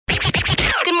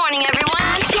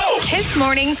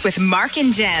Mornings with Mark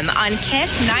and Jem on Kiss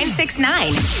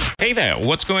 969. Hey there,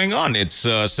 what's going on? It's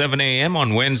 7 a.m.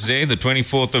 on Wednesday, the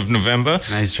 24th of November.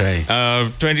 Nice try.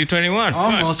 2021.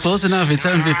 Almost close enough. It's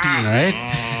 7:15, all right?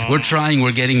 We're trying.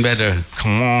 We're getting better.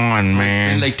 Come on,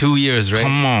 man. It's been like 2 years, right?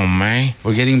 Come on, man.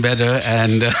 We're getting better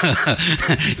and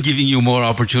giving you more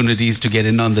opportunities to get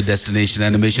in on the Destination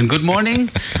Animation. Good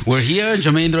morning. We're here,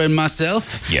 Jamendra and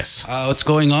myself. Yes. What's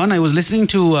going on? I was listening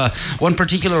to one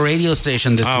particular radio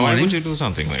station this Why morning. would you do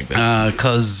something like that?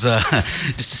 Because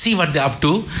just to see what they're up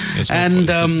to, There's no and point.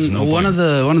 There's no one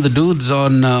point. of the dudes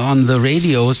on the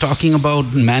radio was talking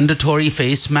about mandatory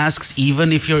face masks,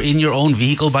 even if you're in your own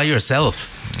vehicle by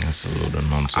yourself. That's a load of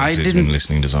nonsense. I He's didn't- been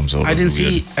listening to some sort I of didn't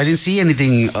weird... see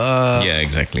anything. Yeah,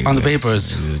 exactly. on the It's-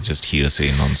 papers. It's just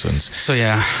hearsay nonsense. So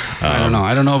yeah, I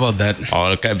don't know about that.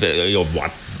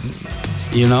 What?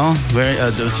 You know,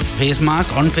 where the face mark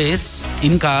on face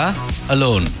in car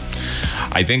alone.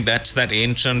 I think that's that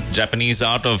ancient Japanese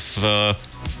art of...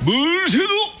 Bullshit.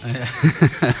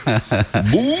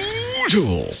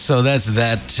 So that's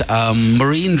that.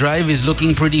 Marine Drive is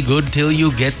looking pretty good till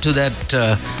you get to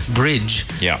that bridge.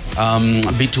 Yeah.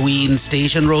 Between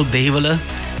Station Road, Dehivala,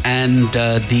 and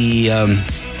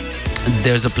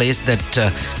there's a place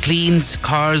that cleans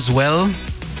cars well.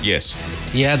 Yes.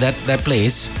 Yeah, that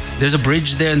place. There's a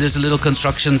bridge there and there's a little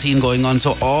construction scene going on.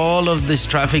 So all of this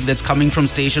traffic that's coming from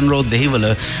Station Road,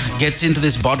 Dehivala, gets into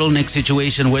this bottleneck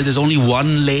situation where there's only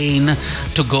one lane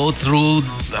to go through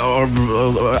or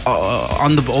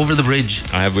over the bridge.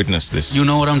 I have witnessed this. You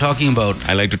know what I'm talking about.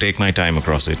 I like to take my time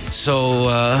across it. So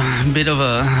a bit of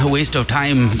a waste of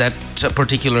time, that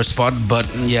particular spot, but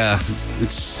yeah,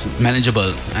 it's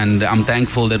manageable. And I'm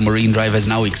thankful that Marine Drive has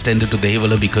now extended to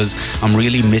Dehivala because I'm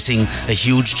really missing a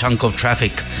huge chunk of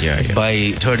traffic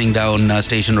by turning down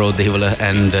Station Road, Dehivala,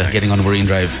 and getting on Marine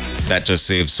Drive. That just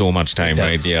saves so much time, It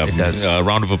right? does, Yeah. it does.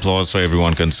 Round of applause for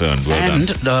everyone concerned. Well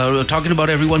And done. talking about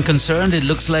everyone concerned, it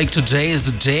looks like today is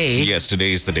the day. Yes,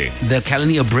 today is the day. The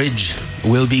Kalania Bridge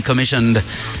will be commissioned,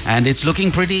 and it's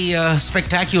looking pretty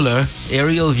spectacular.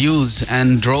 Aerial views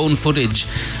and drone footage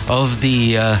of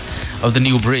the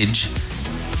new bridge.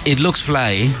 It looks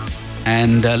fly,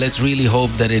 and let's really hope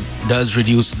that it does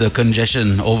reduce the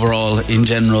congestion overall in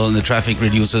general, and the traffic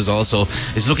reduces also.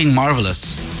 It's looking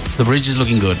marvelous. The bridge is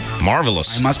looking good.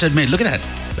 Marvelous. I must admit, look at that.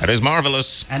 That is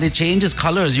marvelous. And it changes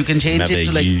colors. You can change it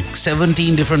to Nabegi. like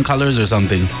 17 different colors or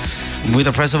something. With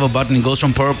a press of a button, it goes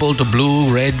from purple to blue,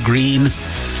 red, green.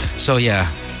 So yeah,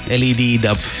 LED'd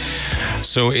up.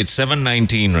 So it's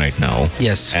 7:19 right now.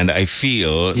 Yes. And I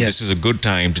feel Yes. this is a good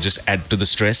time to just add to the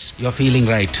stress. You're feeling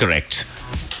right. Correct.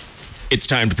 It's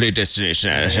time to play Destination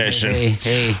Animation.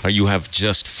 Hey. You have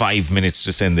just 5 minutes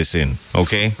to send this in,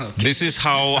 okay? This is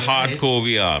how hardcore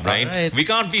we are, right? right. We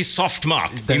can't be soft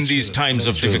mark in That's these true. times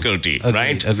That's of true. difficulty, Agreed,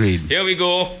 right? agreed. Here we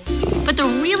go. But the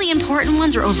really important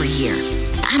ones are over here.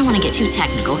 I don't want to get too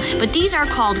technical, but these are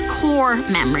called core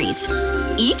memories.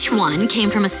 Each one came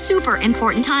from a super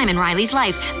important time in Riley's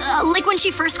life. Like when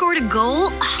she first scored a goal.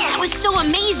 That was so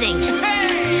amazing.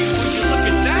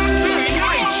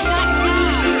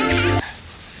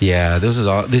 Yeah,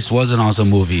 this was an awesome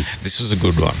movie. This was a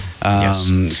good one. Yes.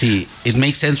 See, it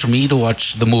makes sense for me to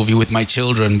watch the movie with my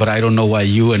children, but I don't know why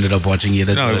you ended up watching it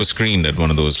as No, well. it was screened at one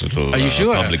of those little Are you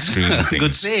sure? public screening things.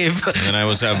 Good save. And I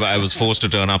was forced to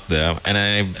turn up there, and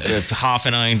half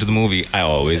an hour into the movie, I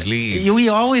always leave. We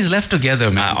always left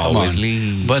together, man. I Come always on.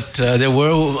 leave. But there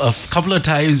were a couple of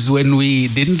times when we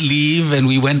didn't leave and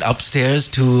we went upstairs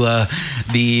to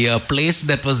the place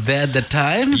that was there at the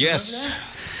time. Yes,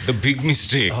 the big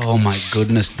mistake. Oh my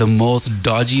goodness, the most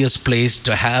dodgiest place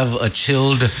to have a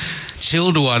chilled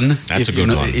one. That's a if good you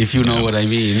know, one. If you know Yeah. what I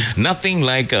mean. Nothing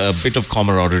like a bit of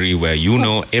camaraderie where you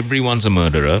know everyone's a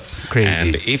murderer. Crazy.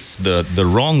 And if the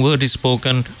wrong word is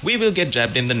spoken, we will get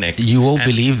jabbed in the neck. You won't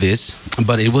And believe this,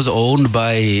 but it was owned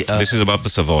by... This is about the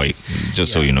Savoy,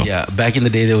 just so you know. Yeah, back in the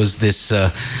day, there was this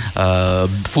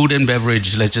food and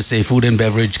beverage, let's just say food and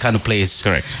beverage kind of place.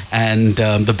 Correct. And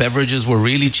the beverages were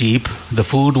really cheap. The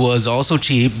food was also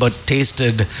cheap, but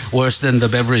tasted worse than the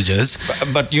beverages.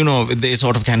 But you know, they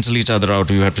sort of cancel each other out.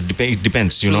 You have to it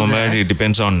depends. You know, Yeah. it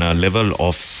depends on level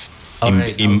of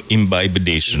Alright,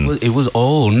 imbibation. It was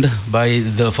owned by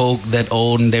the folk that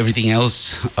owned everything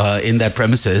else in that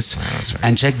premises. That's right.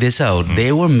 And check this out.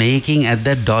 They were making at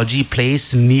that dodgy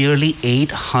place nearly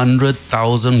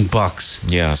 $800,000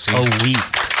 Yeah, see, a week.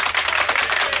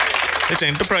 it's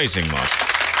enterprising, Mark.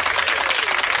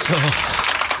 So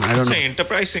I don't It's know. an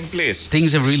enterprising place.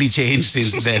 Things have really changed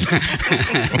since then.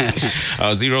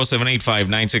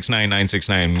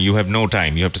 0785-969-969. You have no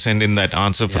time. You have to send in that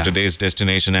answer for Yeah. today's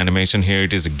destination animation. Here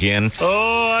it is again.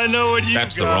 Oh, I know what you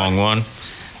That's the wrong one.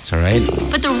 It's all right.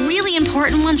 But the really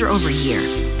important ones are over here.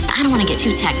 I don't want to get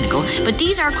too technical, but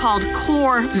these are called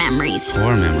core memories.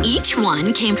 Core memory. Each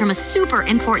one came from a super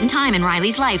important time in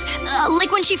Riley's life.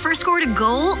 Like when she first scored a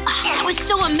goal. That was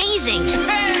so amazing.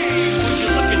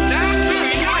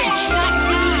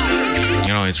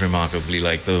 You know, it's remarkably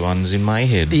like the ones in my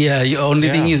head. Yeah, the only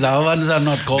Yeah. thing is our ones are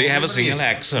not core They have a memories. single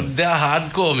accent. They are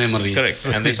hardcore memories. Correct.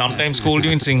 And they sometimes scold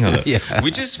you in Sinhala. Yeah.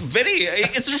 Which is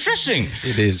it's refreshing.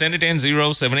 It is. Send it in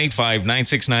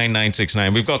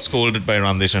 0785-969-969. We've got scolded by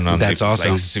Randish and Randeep. That's awesome.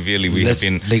 Like severely. We Let's have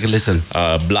been take a listen.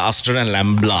 blaster and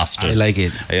lamblaster. I like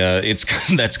it. It's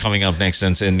that's coming up next,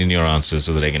 and send in your answers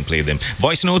so that I can play them.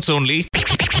 Voice notes only.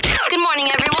 Good morning,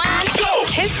 everyone.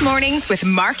 Kiss Mornings with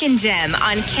Mark and Jem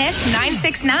on Kiss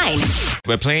 969.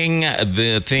 We're playing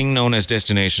the thing known as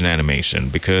destination animation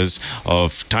because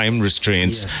of time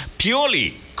restraints,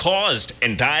 purely caused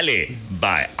entirely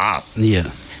by us. Yeah.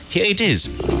 Here it is.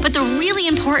 But the really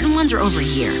important ones are over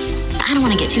here. I don't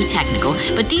want to get too technical,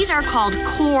 but these are called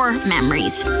core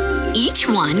memories. Each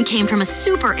one came from a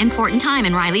super important time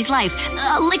in Riley's life.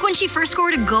 Like when she first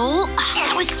scored a goal.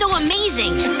 That was so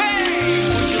amazing.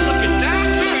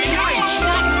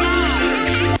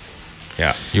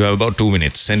 Yeah, you have about 2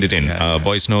 minutes. Send it in.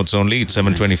 Voice notes only. It's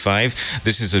 7:25.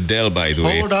 This is Adele, by the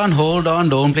way. Hold on.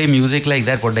 Don't play music like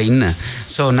that.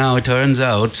 So now it turns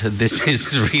out this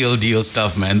is real deal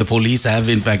stuff, man. The police have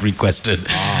in fact requested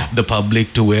the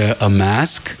public to wear a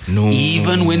mask. No.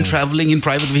 Even when traveling in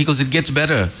private vehicles, it gets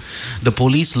better. The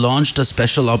police launched a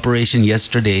special operation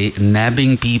yesterday,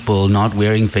 nabbing people not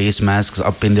wearing face masks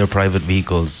up in their private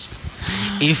vehicles.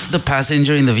 If the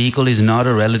passenger in the vehicle is not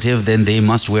a relative, then they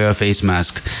must wear a face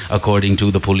mask, according to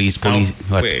the police. Now,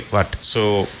 What? wait. What?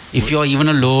 So If you're even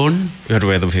alone, you have to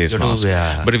wear the face You have to mask.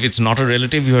 wear. But if it's not a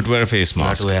relative, you have to wear a face have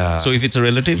mask. to wear. So if it's a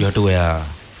relative, you have to wear.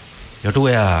 You have to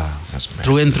wear. That's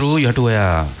Through and through, you have to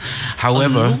wear.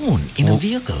 However, alone in a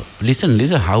vehicle. Listen.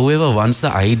 However, once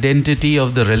the identity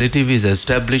of the relative is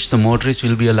established, the motorist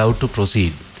will be allowed to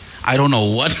proceed. I don't know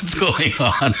what's going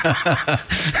on.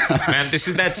 Man, this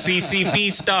is that CCP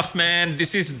stuff, man.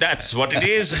 That's what it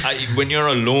is. When you're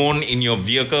alone in your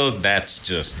vehicle, that's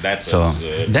So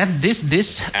absurd.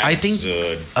 this I think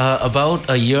Absurd. about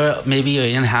a year, maybe a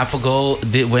year and a half ago,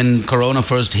 when Corona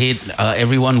first hit,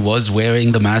 everyone was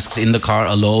wearing the masks in the car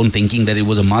alone, thinking that it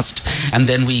was a must. And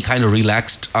then we kind of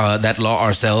relaxed that law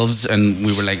ourselves, and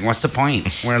we were like, "What's the point?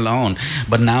 We're alone."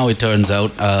 But now it turns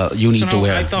out you need to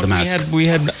wear I thought the mask. we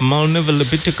had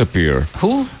Malnivelapitacapir.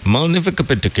 Who?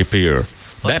 Malnivelapitacapir.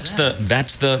 What's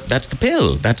That's the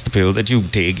pill. That's the pill that you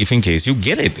take if in case you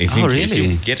get it. If in case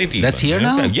really? you get it, even. That's here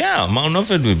now? Yeah,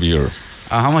 Malnivelapitacapir.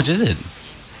 How much is it?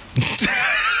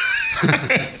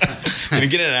 Can you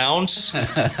get an ounce?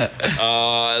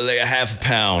 Like a half a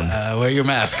pound. Wear your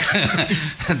mask.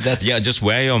 That's Yeah, just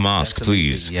wear your mask, That's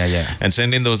amazing. please. Yeah. And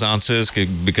send in those answers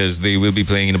because they will be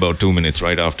playing in about 2 minutes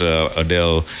right after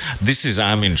Adele.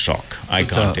 I'm in shock. I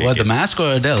can't take what, it. the mask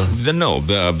or Adele?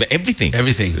 Everything.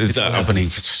 Everything. It's happening.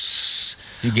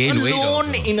 You gain weight Alone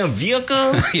also. in a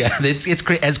vehicle? Yeah, it's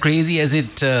as crazy as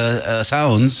it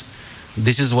sounds.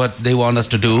 This is what they want us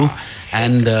to do,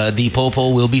 and the Popo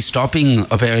will be stopping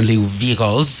apparently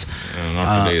vehicles.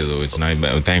 Not today though. It's night.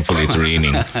 Thankfully, it's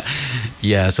raining.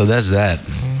 Yeah, so that's that.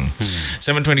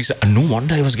 7:27. No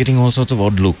wonder I was getting all sorts of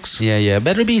odd looks. Yeah.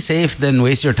 Better be safe than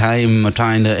waste your time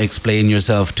trying to explain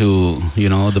yourself to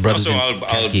the brothers So in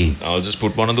khaki. I'll just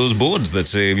put one of those boards that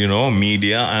say,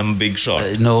 media, I'm big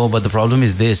shot. No, but the problem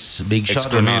is this: big shot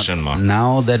or not. Exclamation mark.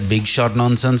 Now that big shot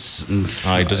nonsense,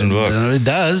 It doesn't work. It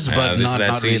does, but There's not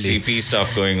that really. CCP stuff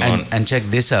going on. And check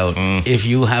this out. If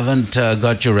you haven't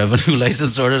got your revenue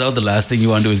license sorted out, the last thing you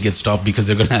want to do is get stopped because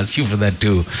they're going to ask you for that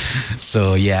too.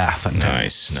 So yeah,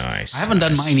 fantastic. Nice. I haven't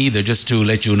done mine either, just to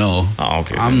let you know. Oh,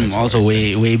 okay. I'm That's also all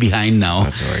right. way behind now.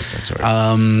 That's all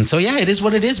right. So yeah, it is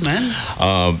what it is, man.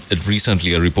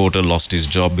 Recently, a reporter lost his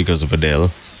job because of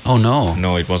Adele. Oh no.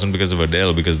 No, it wasn't because of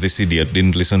Adele, because this idiot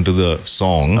didn't listen to the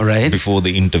song Right. before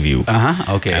the interview.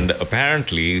 Okay. And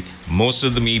apparently, most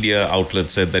of the media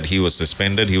outlets said that he was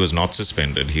suspended. He was not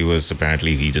suspended. He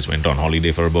just went on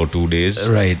holiday for about 2 days.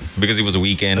 Right. Because it was a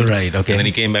weekend. Right, okay. And then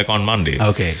he came back on Monday.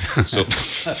 Okay. So,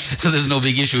 So there's no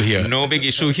big issue here. no big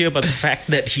issue here, but the fact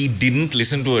that he didn't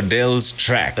listen to Adele's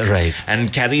track Right.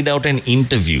 and carried out an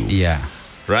interview, Yeah.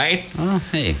 right? Oh,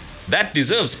 hey. That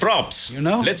deserves props.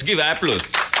 Let's give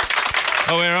applause.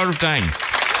 Oh, we're out of time.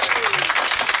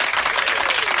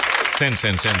 Send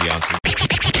the answer.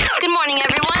 Good morning,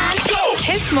 everyone.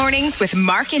 Kiss Mornings with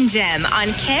Mark and Jem on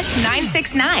Kiss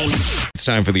 969. It's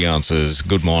time for the answers.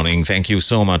 Good morning. Thank you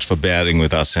so much for bearing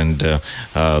with us. And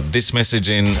this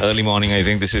message in early morning, I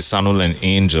think this is Sanul and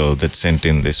Angel that sent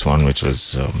in this one, which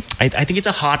was, I think it's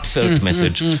a heartfelt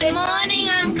message. Good morning,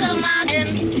 Uncle Mark.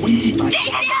 This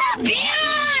is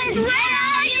abuse! Where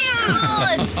are you?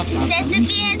 Set the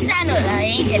PS Sanul,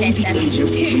 Angel and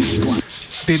Sanul.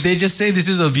 Did they just say this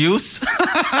is abuse?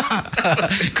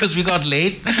 Because we got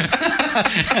late?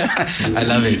 I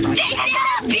love it. This is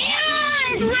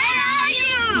abuse! Where are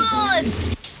you?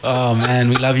 Oh, man,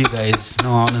 we love you guys.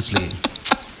 No, honestly.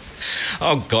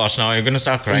 Oh, gosh, now you're going to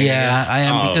start crying. Yeah, again? I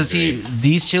am. Oh, Because see, great.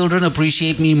 these children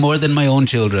appreciate me more than my own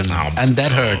children. Oh, and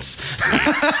that oh. hurts.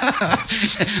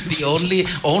 The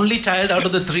only child out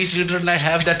of the 3 children I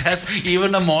have that has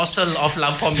even a morsel of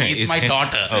love for me is my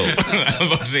daughter. Oh, I'm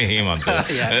about to say Hemant.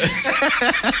 Yeah.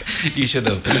 You should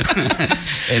have.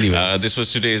 Anyway. This was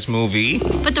today's movie.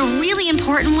 But the really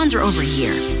important ones are over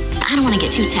here. I don't want to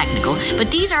get too technical,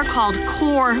 but these are called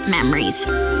core memories.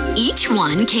 Each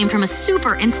one came from a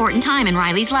super important time in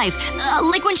Riley's life.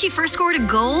 Like when she first scored a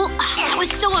goal. That was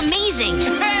so amazing.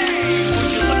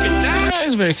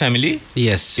 It's very family.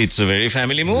 Yes. It's a very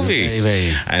family movie. Very,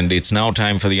 very. And it's now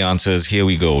time for the answers. Here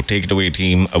we go. Take it away,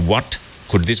 team. What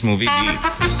could this movie be?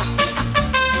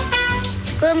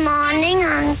 Good morning,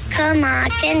 Uncle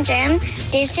Mark and Jem.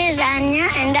 This is Anya,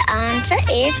 and the answer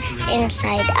is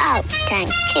Inside Out.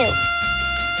 Thank you.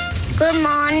 Good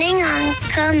morning,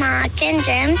 Uncle Mark and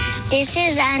Jem. This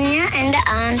is Anya, and the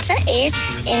answer is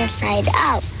Inside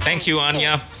Out. Thank you,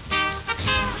 Anya.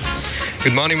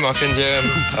 Good morning, Mark and Jem.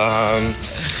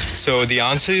 So the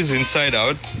answer is Inside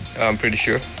Out, I'm pretty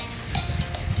sure.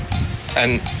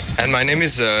 And my name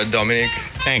is Dominic.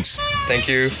 Thanks. Thank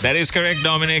you. That is correct,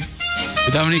 Dominic.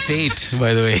 Dominic's 8,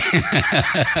 by the way.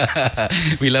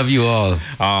 We love you all.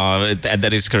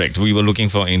 That is correct. We were looking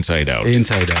for Inside Out.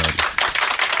 Inside Out.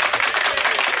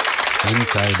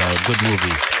 Inside Out. Good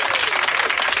movie.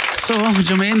 So,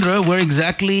 Jamendra, we're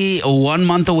exactly 1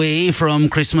 month away from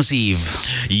Christmas Eve.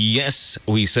 Yes,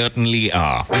 we certainly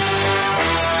are.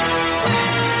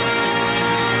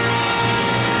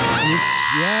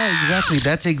 Yeah, exactly.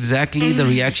 That's exactly the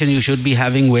reaction you should be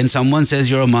having when someone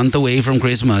says you're a month away from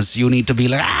Christmas. You need to be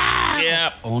like, ah!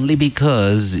 Yeah. Only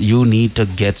because you need to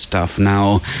get stuff.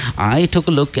 Now, I took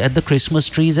a look at the Christmas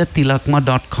trees at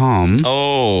tilakma.com.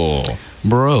 Oh.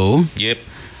 Bro, Yep.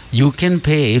 you can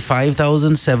pay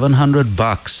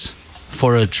 $5,700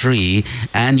 for a tree,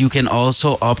 and you can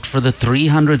also opt for the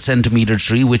 300 centimeter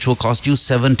tree, which will cost you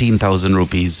 17,000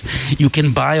 rupees. You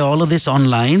can buy all of this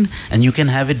online and you can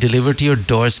have it delivered to your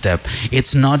doorstep.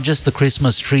 It's not just the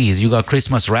Christmas trees. You got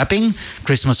Christmas wrapping,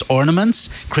 Christmas ornaments,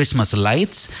 Christmas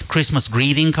lights, Christmas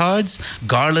greeting cards,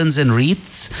 garlands and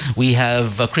wreaths. We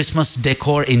have Christmas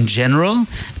decor in general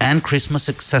and Christmas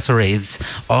accessories.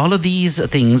 All of these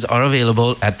things are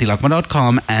available at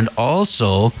tilakma.com and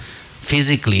also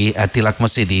physically at Tilakma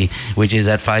City, which is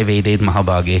at 588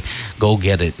 Mahabaghe. Go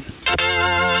get it.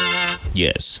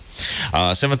 Yes.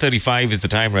 7:35 is the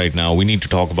time right now. We need to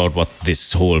talk about what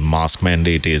this whole mask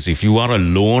mandate is. If you are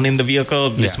alone in the vehicle,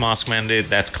 this mask mandate,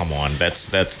 that's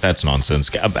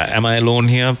nonsense. Am I alone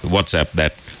here? WhatsApp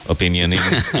that opinion in,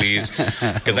 please.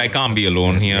 Because I can't be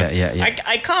alone here. Yeah.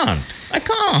 I can't.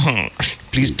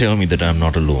 Please tell me that I'm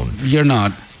not alone. You're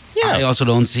not. Yeah. I also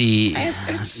don't see,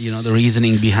 the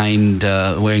reasoning behind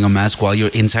wearing a mask while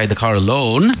you're inside the car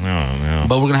alone. No.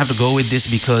 But we're going to have to go with this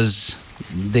because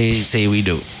they say we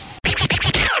do.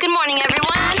 Good morning,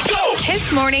 everyone.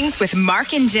 Kiss Mornings with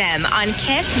Mark and Jem on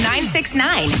Kiss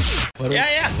 969. What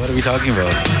are we talking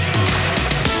about?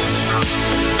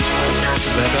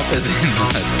 Back up as in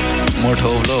what? More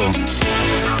Tove Lo.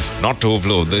 Not Tove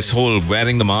Lo. This whole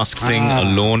wearing the mask thing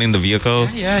alone in the vehicle.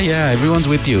 Yeah. Everyone's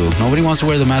with you. Nobody wants to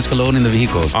wear the mask alone in the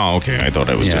vehicle. Oh, okay. I thought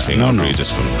I was just being No.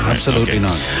 outrageous. Absolutely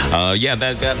not.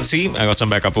 That. See, I got some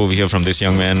backup over here from this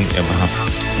young man.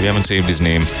 We haven't saved his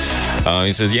name.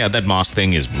 He says, that mask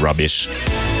thing is rubbish.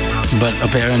 But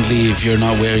apparently, if you're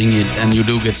not wearing it and you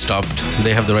do get stopped,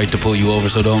 they have the right to pull you over.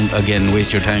 So don't, again,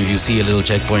 waste your time. If you see a little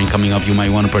checkpoint coming up, you might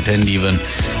want to pretend even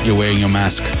you're wearing your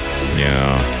mask.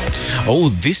 Yeah. Oh,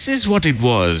 this is what it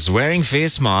was. Wearing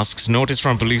face masks. Notice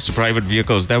from police to private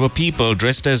vehicles. There were people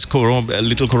dressed as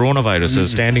little coronaviruses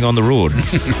standing on the road.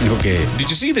 Okay. Did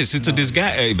you see this? It's a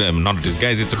disguise. Not a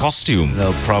disguise. It's a costume.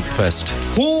 The prop fest.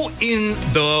 Who in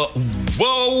the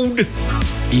Whoa!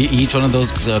 Each one of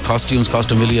those costumes cost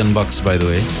 $1 million, by the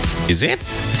way. Is it?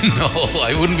 No,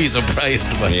 I wouldn't be surprised.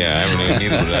 But Yeah, I mean,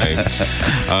 neither would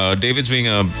I. David's being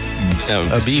a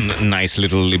beep. nice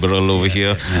little liberal over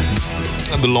here.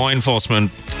 The law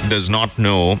enforcement does not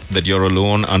know that you're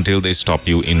alone until they stop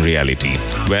you in reality.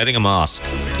 Wearing a mask,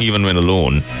 even when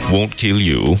alone, won't kill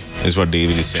you, is what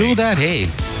David is saying. true that. Hey,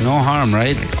 no harm,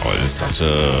 right? Oh, it's such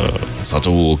a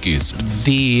wokist.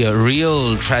 The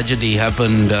real tragedy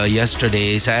happened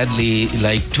yesterday. Sadly,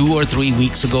 like 2 or 3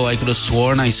 weeks ago, I could have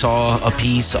sworn I saw a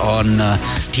piece on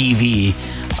TV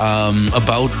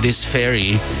about this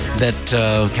ferry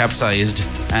that capsized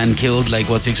and killed like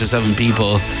 6 or 7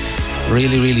 people.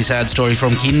 Really, really sad story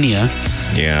from Kenya.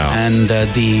 Yeah. And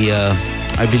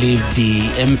I believe the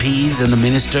MPs and the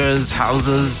ministers'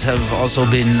 houses have also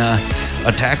been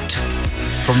attacked,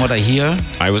 from what I hear.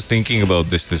 I was thinking about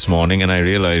this morning, and I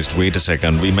realized, wait a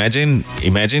second.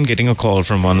 Imagine getting a call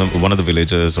from one of the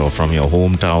villagers or from your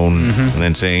hometown, and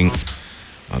then saying,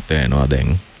 "Atte eno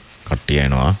adeng, kattiya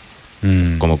enoa,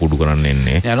 koma kudu karanne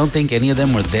enne." Yeah, I don't think any of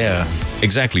them were there.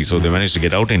 Exactly. So they managed to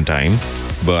get out in time.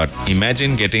 But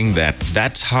imagine getting that.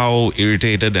 That's how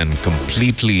irritated and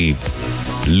completely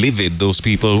livid those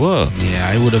people were. Yeah,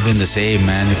 I would have been the same,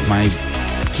 man, if my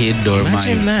kid or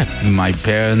Imagine my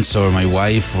parents or my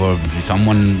wife or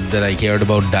someone that I cared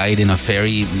about died in a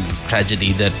ferry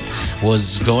tragedy that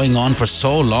was going on for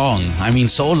so long. I mean,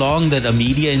 so long that a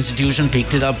media institution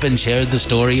picked it up and shared the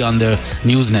story on their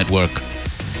news network.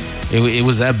 It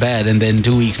was that bad, and then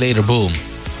 2 weeks later, boom,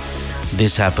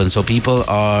 this happened. So people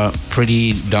are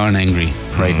pretty darn angry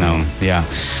right now. Yeah.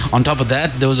 On top of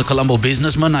that, there was a Colombo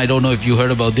businessman. I don't know if you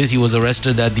heard about this. He was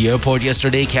arrested at the airport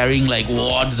yesterday carrying like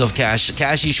wads of cash.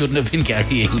 Cash he shouldn't have been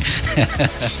carrying.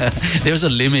 There's a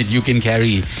limit you can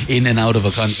carry in and out of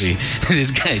a country.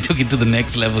 This guy took it to the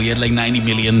next level. He had like 90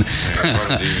 million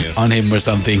on him or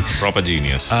something. Proper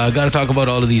genius. Got to talk about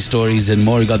all of these stories and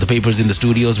more. We got the papers in the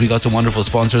studios. We got some wonderful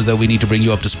sponsors that we need to bring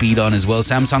you up to speed on as well.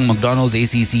 Samsung, McDonald's,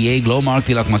 ACCA, Glowmark,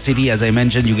 Tilakma City. As I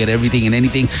mentioned, you get everything and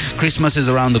anything. Christmas is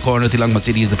around the corner. Tilakma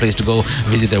City is the place to go.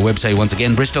 Visit their website once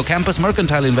again. Bristol Campus,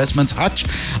 Mercantile Investments, Hutch,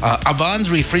 Aban's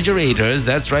Refrigerators.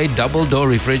 That's right, double door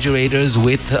refrigerators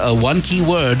with one key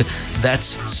word. That's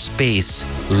space.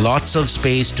 Lots of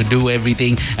space to do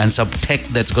everything, and some tech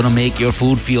that's going to make your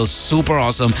food feel super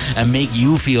awesome and make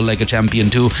you feel like a champion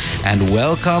too. And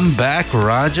welcome back,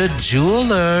 Raja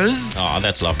Jewelers. Oh,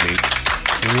 that's lovely.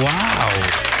 Wow.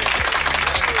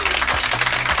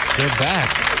 They're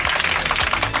back.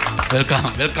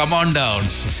 Welcome on down.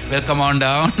 Welcome on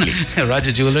down.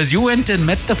 Raja Jewelers. You went and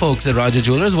met the folks at Raja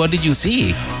Jewelers. What did you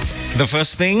see? The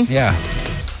first thing, Yeah.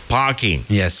 parking.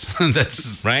 Yes.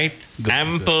 That's Right? Good,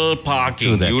 Ample parking.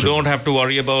 True that, You true. don't have to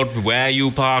worry about where you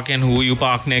park and who you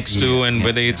park next to, and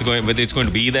whether it's going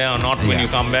to be there or not when Yeah. you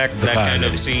come back. The That kind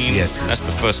of priorities. scene. Yes. That's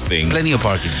the first thing. plenty of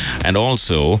parking. And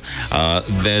also,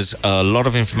 there's a lot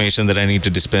of information that I need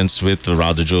to dispense with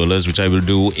Radha Jewelers, which I will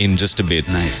do in just a bit.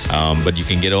 Nice. But you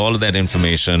can get all of that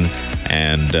information,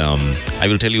 and I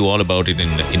will tell you all about it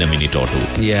in a minute or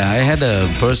two. Yeah, I had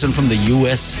a person from the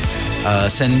US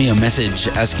send me a message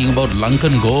asking about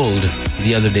Lankan Gold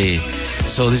the other day.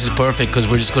 So this is perfect because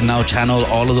we're just going to now channel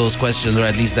all of those questions, or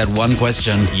at least that one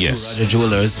question, Yes. to Raja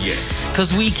Jewelers. Yes.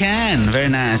 Because we can. Very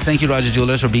nice. Thank you, Raja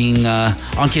Jewelers, for being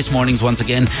on Kiss Mornings once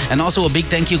again. And also a big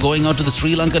thank you going out to the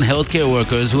Sri Lankan healthcare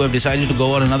workers who have decided to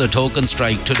go on another token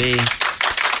strike today.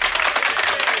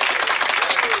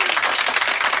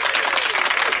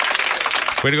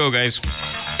 Way to go, guys.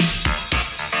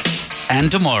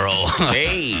 And tomorrow.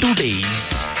 Hey. 2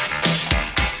 days.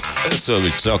 That's what we're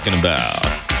talking about.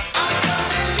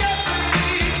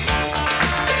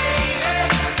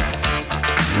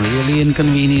 Really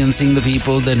inconveniencing the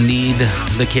people that need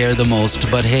the care the most.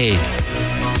 But hey,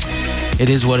 it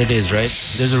is what it is, right?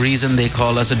 There's a reason they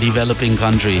call us a developing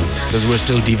country, because we're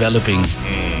still developing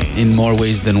in more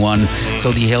ways than one.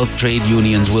 So the health trade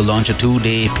unions will launch a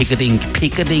 2-day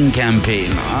picketing campaign.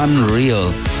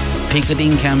 Unreal.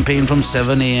 Picketing campaign from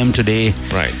 7 a.m. today.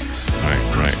 Right.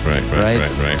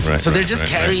 So they're just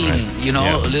carrying,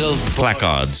 Yeah. little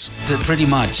Placards. Pretty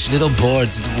much, little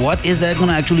boards. What is that going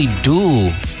to actually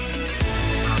do?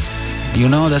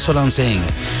 That's what I'm saying.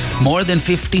 More than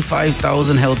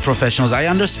 55,000 health professionals. I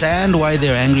understand why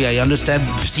they're angry. I understand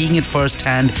seeing it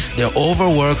firsthand. They're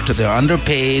overworked. They're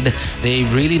underpaid. They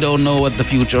really don't know what the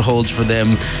future holds for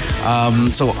them.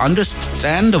 So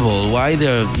understandable why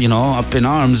they're, up in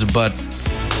arms, but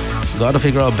got to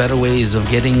figure out better ways of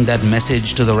getting that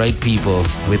message to the right people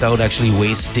without actually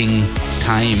wasting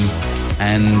time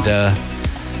and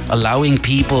allowing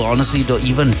people, honestly, to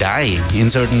even die in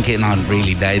certain cases. Not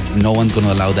really die. No one's going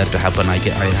to allow that to happen. I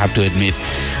have to admit.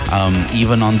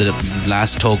 Even on the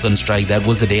last token strike, that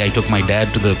was the day I took my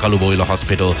dad to the Kaluboila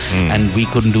hospital, and we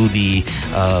couldn't do the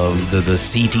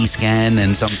CT scan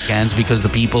and some scans because the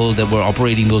people that were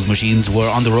operating those machines were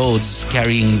on the roads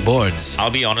carrying boards.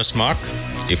 I'll be honest, Mark.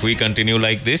 If we continue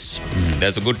like this,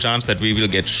 there's a good chance that we will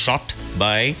get shot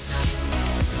by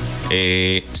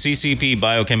a CCP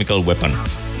biochemical weapon,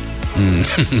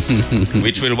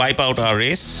 which will wipe out our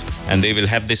race, and they will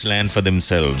have this land for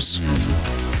themselves.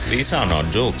 These are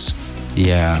not jokes.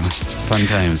 Yeah, fun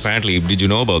times. Apparently, did you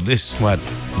know about this? What?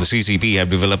 The CCP have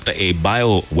developed a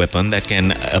bio weapon that can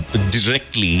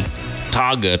directly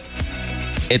target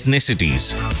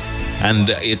ethnicities.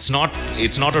 And it's not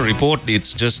a report.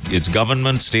 It's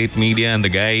government, state media, and the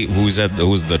guy who's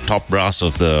the top brass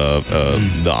of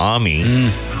the army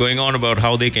going on about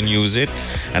how they can use it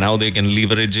and how they can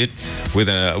leverage it with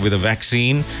a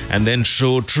vaccine and then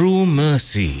show true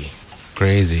mercy.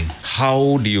 Crazy.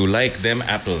 How do you like them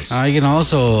apples? I can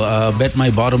also bet my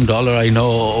bottom dollar I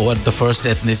know what the first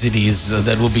ethnicities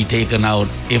that will be taken out,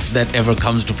 if that ever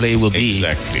comes to play, will be.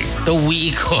 Exactly. The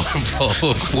weak or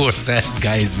poor sad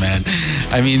guys, man.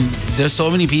 I mean, there's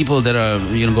so many people that are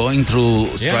going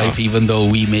through strife, even though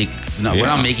we're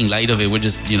not making light of it. We're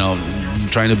just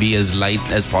trying to be as light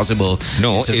as possible.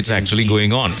 No, it's actually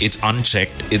going on. It's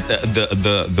unchecked.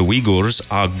 The Uyghurs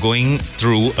are going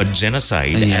through a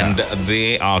genocide, and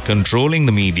they are controlling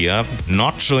the media,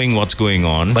 not showing what's going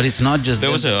on. But it's not just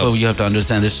them. So you have to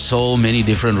understand, there's so many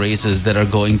different races that are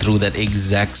going through that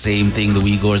exact same thing the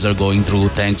Uyghurs are going through,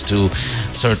 thanks to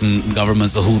certain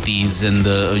governments, the Houthis and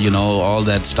the all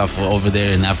that stuff over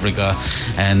there in Africa.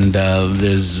 And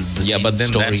there's the but then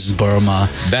story in Burma.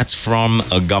 That's from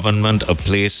a government, a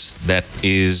place that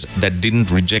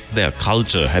didn't reject their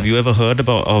culture. Have you ever heard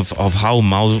of how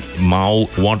Mao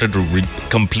wanted to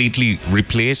completely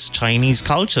replace Chinese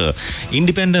culture?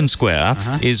 Independence Square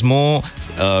is more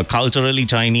culturally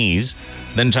Chinese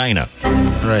than China.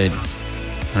 Right.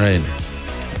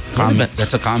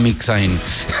 That's a comic sign.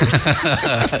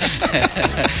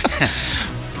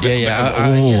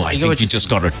 I think we just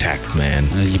got attacked, man.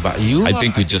 I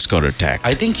think we just got attacked.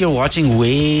 I think you're watching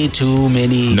way too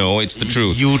many. No, it's the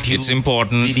truth. YouTube it's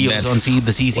important videos on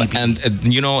the CCP. And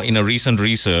in a recent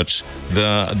research,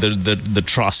 the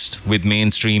trust with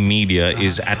mainstream media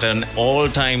is at an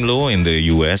all-time low in the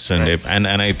US, and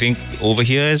I think over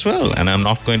here as well. And I'm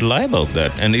not going to lie about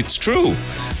that. And it's true,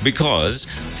 because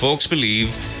folks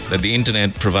believe that the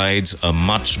internet provides a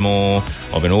much more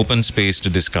of an open space to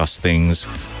discuss things.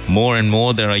 More and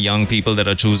more, there are young people that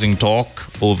are choosing talk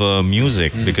over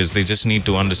music because they just need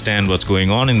to understand what's going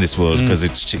on in this world, because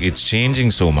it's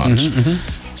changing so much.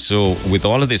 So with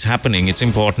all of this happening, it's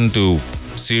important to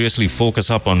seriously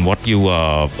focus up on what you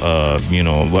are,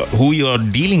 who you are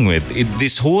dealing with.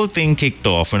 This whole thing kicked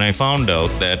off when I found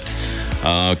out that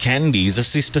Kandy is a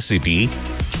sister city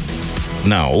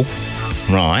now,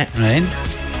 right?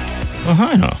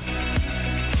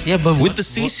 Yeah, but with the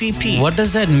CCP. What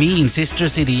does that mean, sister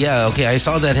city? Yeah, okay, I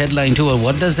saw that headline too.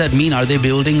 What does that mean? Are they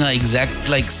building an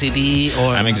exact city,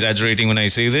 or? I'm exaggerating when I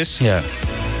say this. Yeah.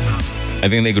 I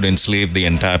think they could enslave the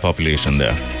entire population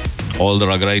there. All the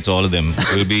Ruggerites, all of them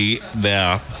will be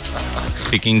there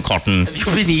picking cotton. Have you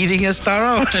been eating a star,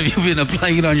 or have you been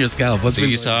applying it on your scalp?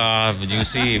 These are, you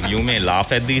see, you may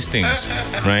laugh at these things,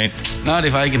 right? Not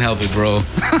if I can help it, bro.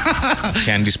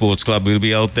 Kandy Sports Club will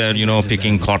be out there,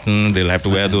 picking cotton. They'll have to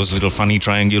wear those little funny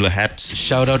triangular hats.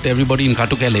 Shout out to everybody in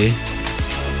Katukele.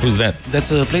 Who's that?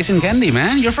 That's a place in Kandy,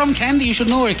 man. You're from Kandy. You should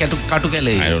know where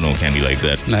Katukele is. I don't know Kandy like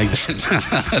that.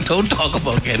 Don't talk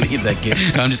about Kandy in that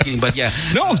case. No, I'm just kidding. But yeah.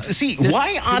 No, see,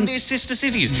 why are they sister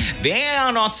cities? They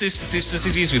are not sister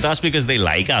cities with us because they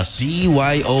like us.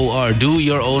 GYOR. Do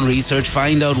your own research.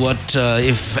 Find out what,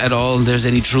 if at all, there's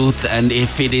any truth, and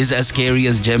if it is as scary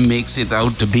as Jem makes it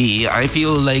out to be. I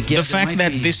feel like the fact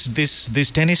that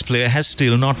this tennis player has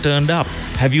still not turned up.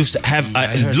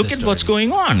 Look at what's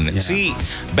going on. Yeah. See.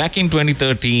 Back in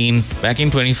 2013, back in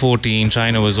 2014,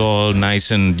 China was all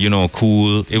nice and,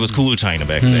 cool. It was cool China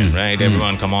back then, right?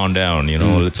 Everyone come on down,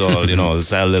 let's all, let's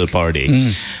have a little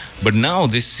party. But now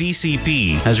this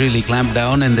CCP has really clamped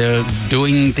down, and they're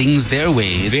doing things their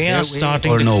way. They are starting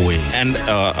or no way. And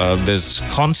there's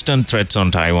constant threats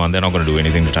on Taiwan. They're not going to do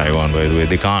anything to Taiwan, by the way.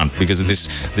 They can't, because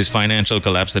this financial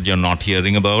collapse that you're not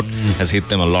hearing about has hit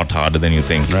them a lot harder than you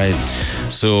think. Right.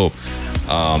 So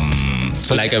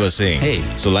So like I was saying,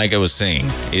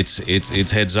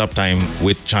 it's heads up time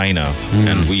with China,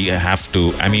 and we have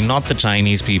to. I mean, not the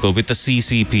Chinese people, with the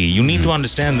CCP. You need to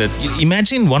understand that.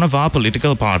 Imagine one of our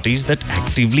political parties that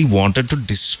actively wanted to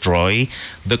destroy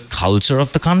the culture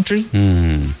of the country.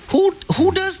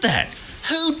 Who does that?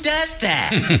 Who does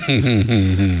that?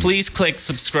 Please click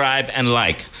subscribe and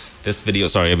like this video.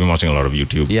 Sorry, I've been watching a lot of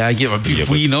YouTube. Yeah,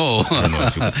 we know. I don't know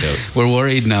if you could tell. We're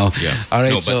worried now. Yeah. All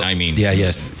right. No, so, but I mean, yeah,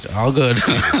 yes, all good.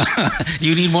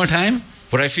 You need more time?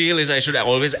 What I feel is I should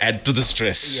always add to the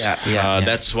stress. Yeah.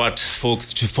 That's what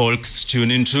folks tune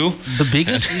into. The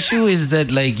biggest issue is that,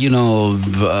 like, you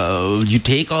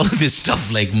take all of this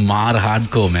stuff like mar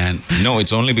hardcore, man. No,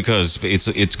 it's only because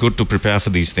it's good to prepare for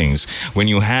these things. When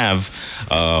you have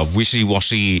a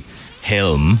wishy-washy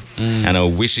helm and a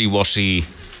wishy-washy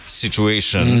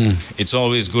situation, it's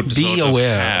always good to be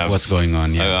aware of what's going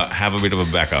on. Have a bit of a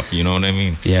backup, you know what I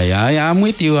mean? Yeah, I'm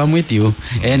with you.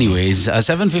 Anyways,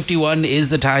 7:51 is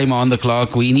the time on the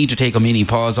clock. We need to take a mini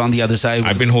pause. On the other side,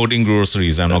 I've been hoarding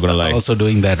groceries, I'm not gonna lie. Also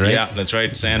doing that, right? Yeah, that's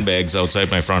right. Sandbags outside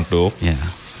my front door. Yeah.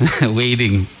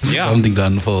 Waiting for something to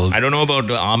unfold. I don't know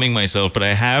about arming myself, but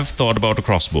I have thought about a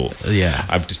crossbow. Yeah.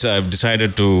 I've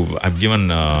decided to. I've given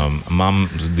Mom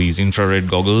these infrared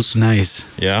goggles. Nice.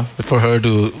 Yeah. For her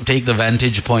to take the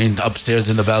vantage point upstairs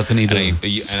in the balcony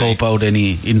to scope out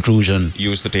any intrusion.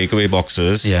 Use the takeaway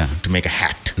boxes. Yeah. To make a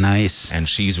hat. Nice. And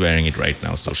she's wearing it right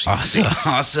now, so she's safe.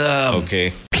 Awesome.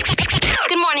 Okay.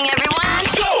 Good morning, everyone.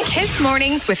 Kiss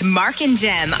Mornings with Mark and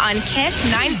Jem on Kiss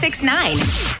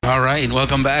 96.9. All right,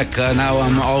 welcome back. Now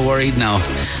I'm all worried now.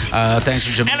 Thanks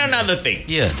for And another thing.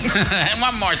 Yes. And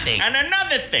one more thing. And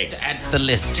another thing. To add to the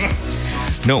list.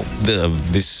 No,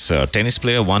 this tennis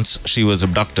player, once she was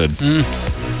abducted,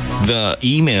 the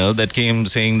email that came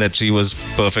saying that she was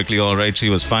perfectly all right, she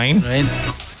was fine. Right.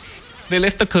 They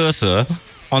left the cursor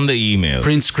on the email.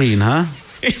 Print screen, huh?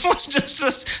 It was just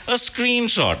a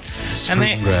screenshot.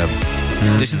 Screen grab.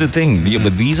 This is the thing.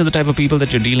 But these are the type of people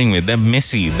that you're dealing with. They're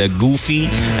messy, they're goofy,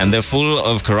 and they're full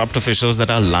of corrupt officials that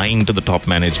are lying to the top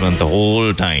management the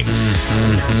whole time.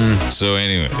 So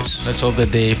anyways. Let's hope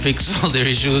that they fix all their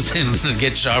issues and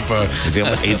get sharper.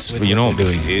 It's,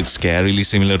 it's scarily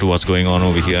similar to what's going on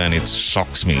over here, and it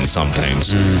shocks me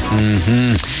sometimes.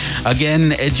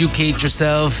 Again, educate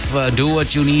yourself. Do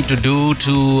what you need to do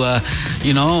to,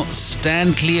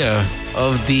 stand clear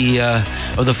of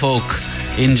the folk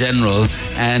in general,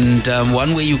 and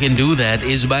one way you can do that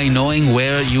is by knowing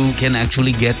where you can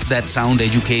actually get that sound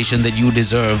education that you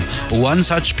deserve. One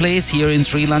such place here in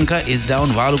Sri Lanka is down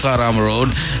Valukaram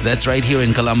Road. That's right here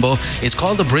in Colombo. It's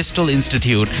called the Bristol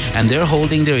Institute, and they're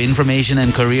holding their Information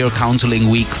and Career Counseling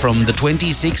Week from the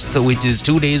 26th, which is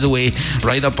 2 days away,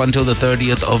 right up until the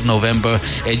 30th of November.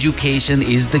 Education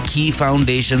is the key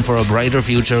foundation for a brighter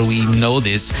future. We know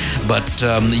this, but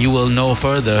you will know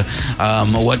further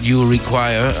what you require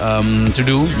to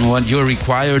do, what you're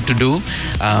required to do,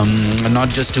 not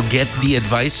just to get the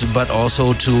advice, but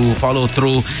also to follow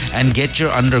through and get your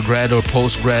undergrad or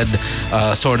postgrad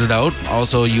sorted out.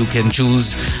 Also, you can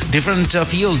choose different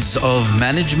fields of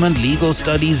management, legal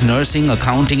studies, nursing,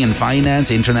 accounting and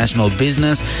finance, international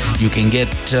business. You can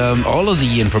get all of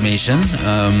the information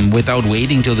without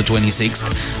waiting till the 26th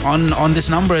on this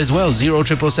number as well,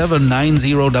 0777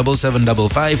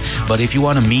 907755. But if you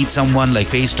want to meet someone like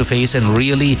face to face and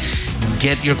really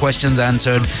get your questions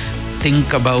answered,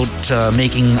 think about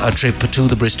making a trip to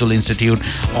the Bristol Institute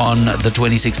on the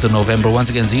 26th of November. Once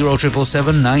again,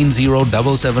 0777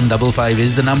 907755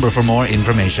 is the number for more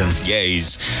information.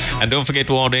 Yes. And don't forget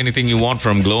to order anything you want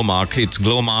from Glowmark. It's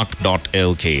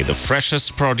glowmark.lk. The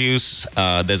freshest produce.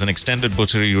 There's an extended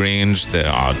butchery range. There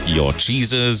are your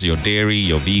cheeses, your dairy,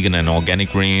 your vegan and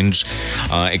organic range.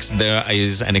 There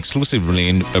is an exclusive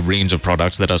range of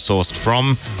products that are sourced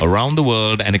from around the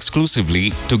world and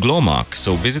exclusively to Glowmark.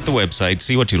 So visit the website,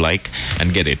 see what you like,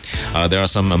 and get it. There are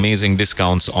some amazing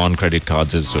discounts on credit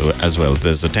cards as well.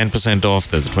 There's a 10% off,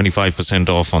 there's a 25%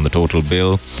 off on the total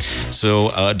bill.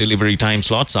 So delivery time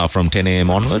slots are from 10 a.m.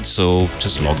 onwards. So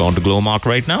just log on to Glowmark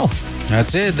right now.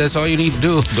 That's it. That's all you need to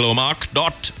do.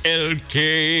 Glowmark.lk.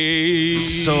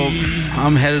 So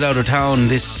I'm headed out of town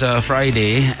this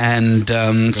Friday, and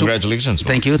congratulations.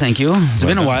 Thank you. It's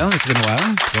been a while.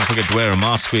 Don't forget to wear a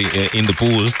mask in the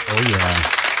pool. Oh yeah.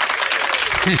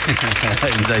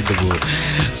 Inside the pool.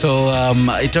 So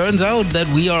it turns out that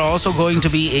we are also going to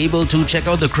be able to check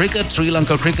out the cricket. Sri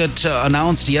Lanka Cricket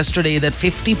announced yesterday that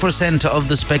 50% of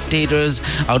the spectators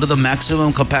out of the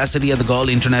maximum capacity at the Galle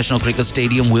International Cricket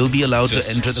Stadium will be allowed to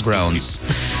enter the grounds.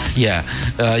 Yeah,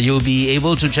 you'll be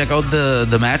able to check out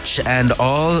the match, and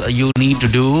all you need to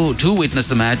do to witness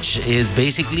the match is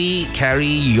basically carry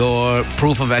your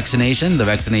proof of vaccination, the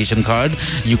vaccination card.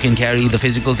 You can carry the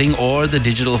physical thing or the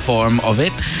digital form of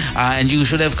it, and you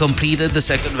should have completed the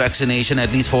second vaccination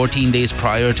at least 14 days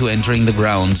prior to entering the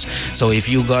grounds. So if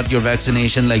you got your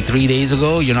vaccination like 3 days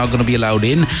ago, you're not going to be allowed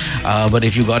in, but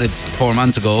if you got it 4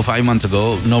 months ago, 5 months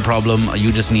ago, no problem.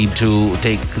 You just need to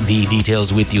take the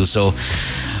details with you. So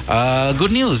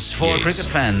good news for cricket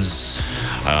fans.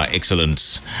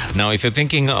 Excellent. Now, if you're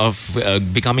thinking of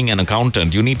becoming an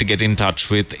accountant, you need to get in touch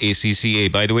with ACCA.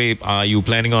 By the way, are you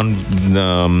planning on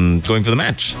going for the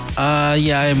match?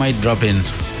 Yeah, I might drop in.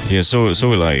 Yeah, so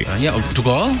will I. Yeah, to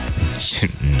go?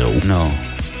 No. No.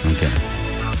 Okay.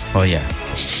 Oh, yeah.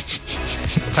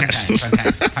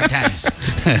 Fun times.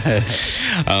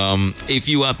 If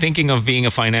you are thinking of being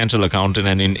a financial accountant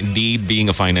and indeed being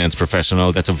a finance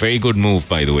professional, that's a very good move,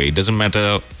 by the way. It doesn't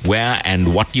matter where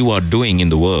and what you are doing in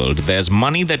the world. There's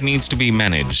money that needs to be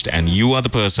managed, and you are the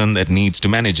person that needs to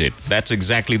manage it. That's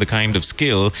exactly the kind of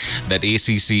skill that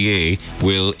ACCA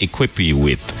will equip you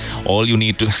with. All you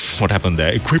need to... What happened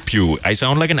there? Equip you. I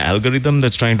sound like an algorithm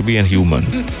that's trying to be a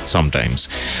human sometimes.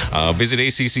 Visit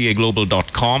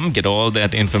accglobal.com. Get all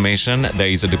that information. There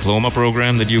is a diploma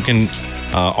program that you can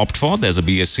opt for. There's a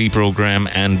BSc program,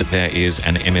 and there is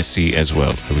an MSc as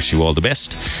well. I wish you all the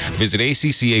best. Visit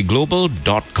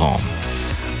accglobal.com.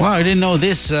 Wow, I didn't know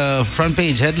this. Front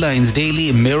page headlines,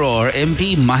 Daily Mirror.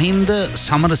 MP Mahinda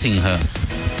Samarasinghe.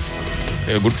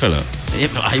 You're a good fella.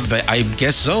 Yep, I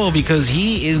guess so, because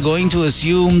he is going to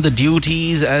assume the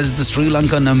duties as the Sri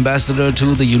Lankan ambassador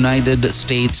to the United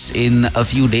States in a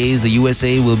few days. The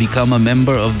USA will become a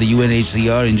member of the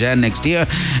UNHCR in Jan next year,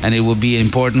 and it will be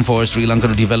important for Sri Lanka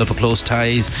to develop a close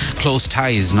ties,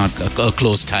 not a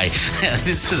close tie.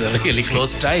 This is a really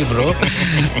close tie, bro.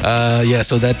 Yeah,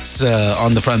 so that's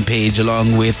on the front page,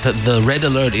 along with the red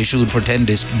alert issued for 10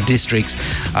 districts,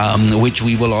 which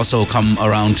we will also come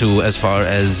around to as far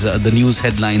as the news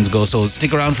headlines go. So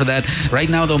stick around for that. Right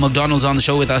now, though, McDonald's on the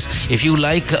show with us. If you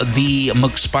like the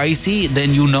McSpicy,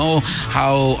 then you know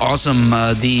how awesome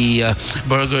the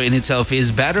burger in itself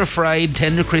is. Batter fried,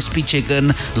 tender crispy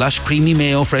chicken, lush creamy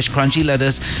mayo, fresh crunchy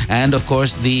lettuce, and of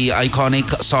course the iconic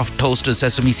soft toasted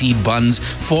sesame seed buns.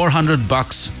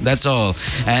 $400. That's all.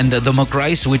 And the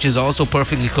McRice, which is also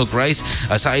perfectly cooked rice,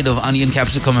 a side of onion,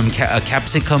 capsicum,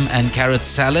 and carrot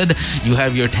salad. You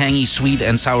have your tangy sweet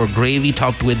and sour gravy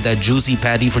topped with that juicy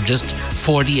patty for just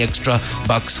 40 extra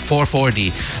bucks.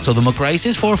 $4.40. So the McRice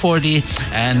is $4.40,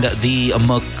 and the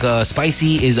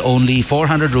McSpicy is only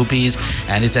 400 rupees,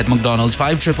 and it's at McDonald's.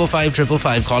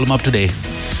 555-555. Call them up today.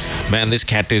 Man, this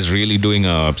cat is really doing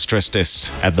a stress test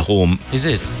at the home. Is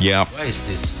it? Yeah. Why is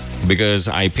this? Because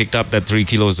I picked up that 3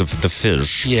 kilos of the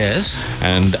fish. Yes.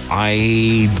 And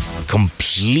I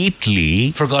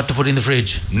completely... Forgot to put in the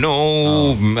fridge.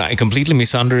 No, I completely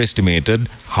misunderestimated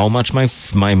how much my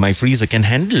freezer can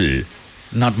handle.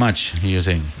 Not much, you're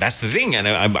saying? That's the thing. And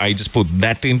I just put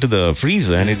that into the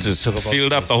freezer, and it just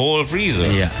filled up the whole freezer.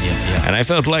 Yeah. And I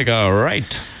felt like, all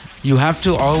right. You have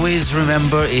to always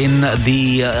remember, in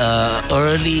the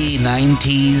early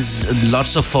 90s,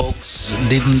 lots of folks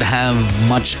didn't have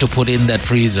much to put in that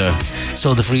freezer.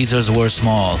 So the freezers were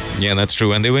small. Yeah, that's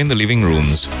true. And they were in the living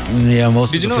rooms. Yeah,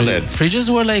 most Did of the you know that? Fridges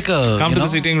were like a... Come to the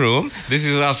sitting room. This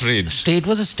is our fridge. It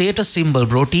was a status symbol,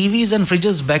 bro. TVs and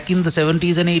fridges back in the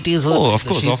 70s and 80s. Oh, of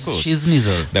course.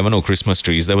 Shiznizal. There were no Christmas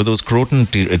trees. There were those croton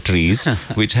trees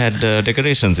which had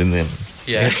decorations in them.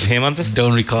 Yeah. Hemant?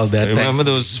 Don't recall that. Remember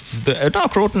those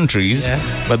croton trees,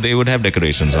 but they would have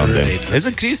decorations on them. It's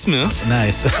a Christmas.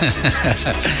 Nice.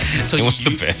 So it was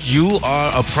the best. You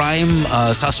are a prime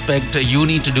suspect. You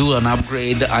need to do an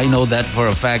upgrade. I know that for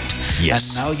a fact.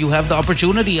 Yes. And now you have the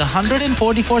opportunity.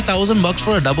 $144,000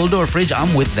 for a double door fridge.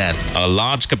 I'm with that. A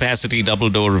large capacity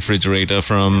double door refrigerator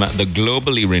from the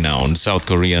globally renowned South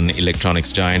Korean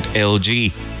electronics giant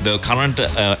LG. The current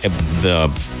the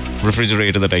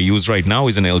refrigerator that I use right now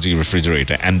is an LG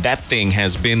refrigerator, and that thing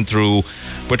has been through,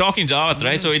 we're talking Jawat,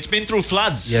 right? So it's been through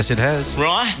floods. Yes, it has.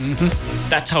 Right?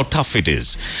 That's how tough it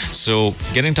is. So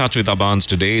get in touch with Abans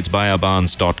today. It's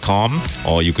buyabans.com,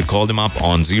 or you could call them up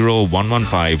on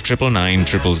 0115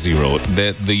 999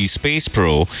 000. The Space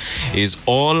Pro is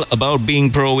all about being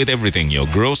pro with everything. Your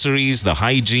groceries, the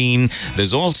hygiene.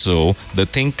 There's also the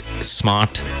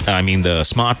Smart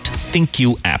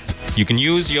ThinkQ app. You can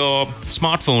use your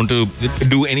smartphone to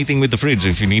do anything with the fridge.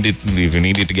 If you need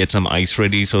it to get some ice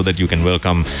ready so that you can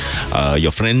welcome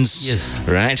your friends, Yes.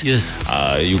 right? Yes.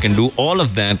 You can do all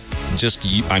of that just,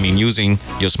 using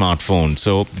your smartphone.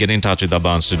 So get in touch with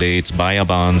Abans today. It's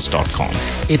buyabans.com.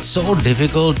 It's so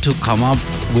difficult to come up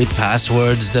with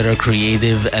passwords that are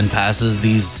creative and passes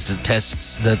these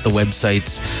tests that the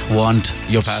websites want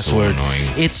your password. annoying.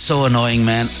 It's so annoying,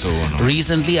 man. So annoying.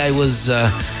 Recently, I was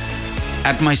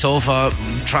at my sofa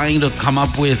trying to come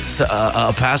up with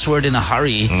a password in a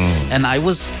hurry, and I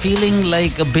was feeling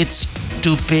like a bit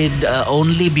stupid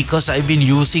only because I've been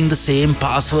using the same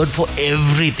password for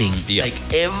everything. Yeah.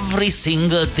 Like every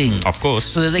single thing. Of course.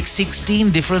 So there's like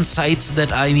 16 different sites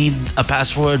that I need a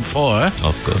password for,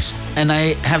 Of course. and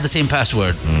I have the same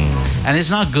password. And it's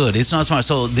not good. It's not smart.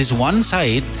 So this one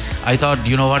site, I thought,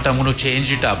 you know what, I'm going to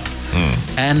change it up.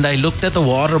 And I looked at the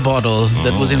water bottle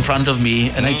that was in front of me,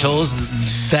 and I chose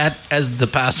that as the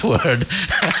password.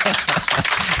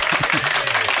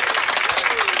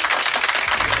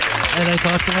 And I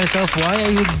thought to myself, why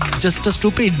are you just a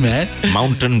stupid man?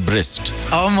 Mountain Breast.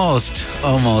 Almost.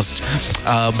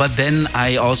 But then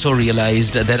I also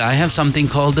realized that I have something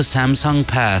called the Samsung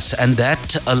Pass, and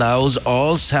that allows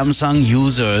all Samsung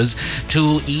users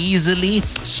to easily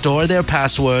store their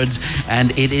passwords,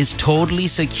 and it is totally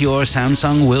secure.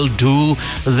 Samsung will do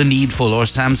the needful, or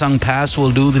Samsung Pass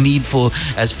will do the needful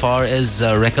as far as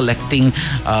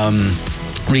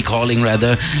recalling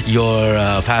rather your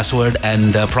password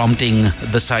and prompting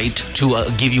the site to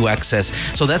give you access.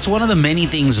 So that's one of the many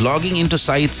things. Logging into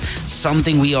sites,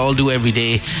 something we all do every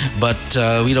day, but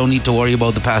we don't need to worry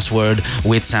about the password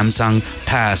with Samsung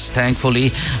Pass.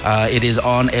 Thankfully, it is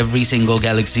on every single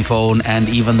Galaxy phone and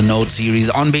even the Note series,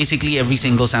 on basically every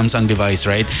single Samsung device,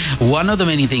 right? One of the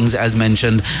many things, as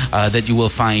mentioned, that you will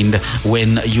find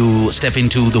when you step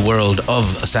into the world of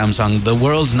Samsung, the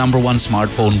world's number one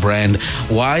smartphone brand.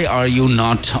 Why are you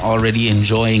not already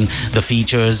enjoying the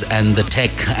features and the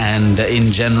tech and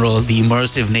in general the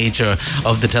immersive nature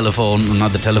of the telephone?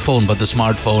 Not the telephone, but the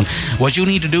smartphone. What you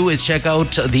need to do is check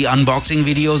out the unboxing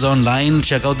videos online,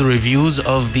 check out the reviews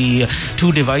of the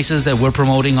two devices that we're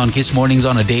promoting on Kiss Mornings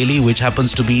on a daily, which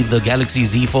happens to be the Galaxy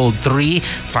Z Fold 3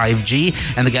 5G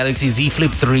and the Galaxy Z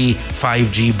Flip 3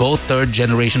 5G, both third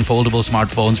generation foldable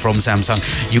smartphones from Samsung.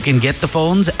 You can get the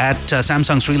phones at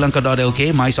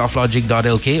samsungsrilanka.lk, mysoftlogic.lk,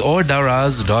 or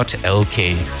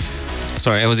daraz.lk.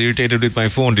 Sorry, I was irritated with my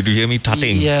phone. Did you hear me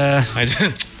tutting? Yeah, I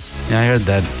heard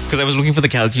that. Because I was looking for the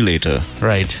calculator.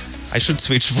 Right. I should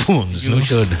switch phones. You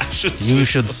should. I should You switch.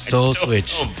 should so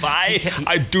switch. Why?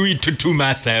 I do it to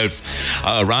myself.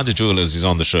 Raja Jewelers is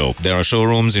on the show. There are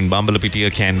showrooms in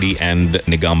Bambalapitiya, Kandy, and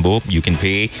Negombo. You can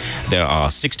pay. There are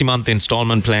 60-month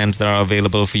installment plans that are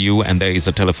available for you, and there is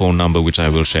a telephone number which I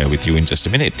will share with you in just a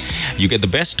minute. You get the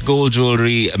best gold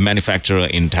jewelry manufacturer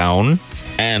in town,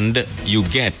 and you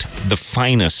get the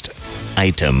finest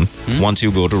item once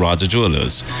you go to Raja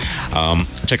Jewelers.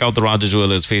 Check out the Raja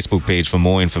Jewelers Facebook page for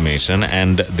more information,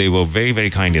 and they were very, very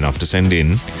kind enough to send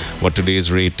in what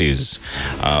today's rate is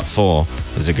for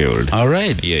the gold. All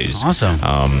right. Yes. Awesome.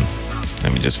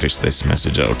 Let me just fish this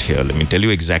message out here. Let me tell you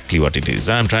exactly what it is.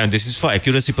 I'm trying. This is for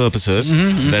accuracy purposes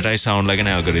that I sound like an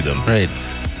algorithm. Right.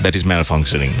 That is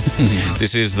malfunctioning.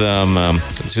 This is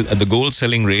the gold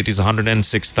selling rate is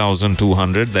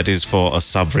 106,200. That is for a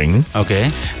sovereign. Okay.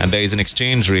 And there is an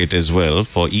exchange rate as well.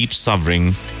 For each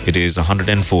sovereign, it is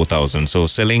 104,000. So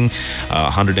selling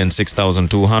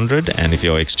 106,200, and if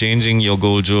you're exchanging your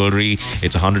gold jewelry,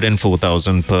 it's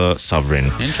 104,000 per sovereign.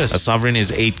 Interesting. A sovereign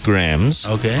is 8 grams.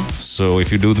 Okay. So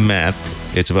if you do the math,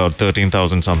 it's about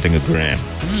 13,000 something a gram.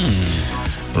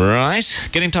 Right.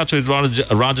 Get in touch with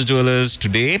Raja Jewelers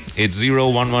today. It's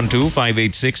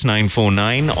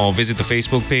 0112-586-949, or visit the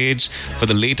Facebook page for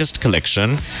the latest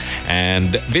collection,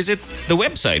 and visit the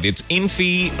website. It's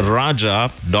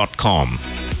infiraja.com.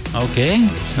 Okay.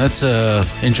 That's a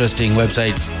interesting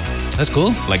website. That's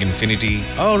cool. Like infinity.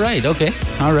 All right. Okay.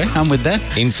 All right. I'm with that.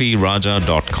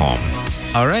 infiraja.com.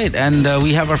 All right, and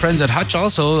we have our friends at Hutch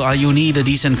also. You need a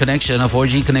decent connection, a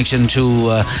 4G connection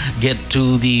to get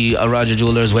to the Raja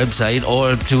Jewelers website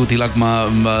or to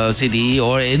Tilakma City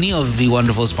or any of the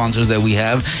wonderful sponsors that we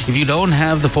have. If you don't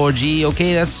have the 4G,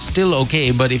 okay, that's still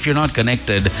okay. But if you're not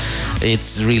connected,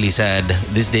 it's really sad.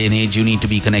 This day and age, you need to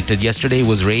be connected. Yesterday it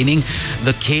was raining.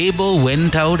 The cable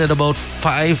went out at about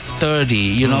 5:30,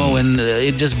 you know, and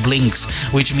it just blinks,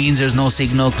 which means there's no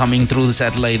signal coming through the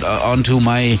satellite onto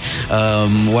my...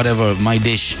 my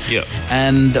dish. Yeah.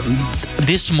 And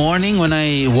this morning when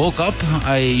I woke up,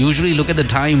 I usually look at the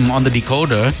time on the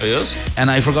decoder. Yes. And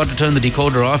I forgot to turn the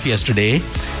decoder off yesterday.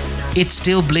 It's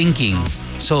still blinking.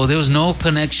 So there was no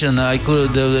connection.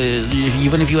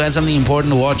 Even if you had something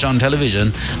important to watch on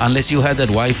television, unless you had that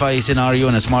Wi-Fi scenario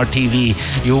and a smart TV,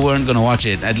 you weren't going to watch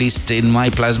it. At least in my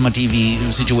plasma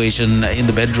TV situation in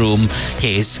the bedroom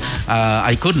case,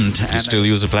 I couldn't. You still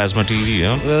use a plasma TV,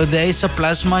 yeah? There is a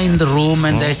plasma in the room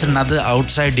and there is another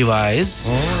outside device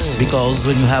because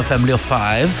when you have family of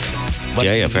 5,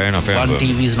 Yeah, fair enough. One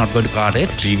TV is not going to cut it.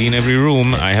 TV in every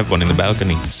room. I have one in the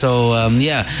balcony. So,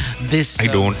 this... I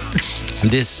don't.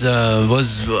 This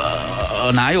was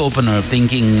an eye-opener,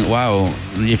 thinking, wow,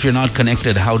 if you're not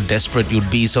connected, how desperate you'd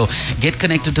be. So get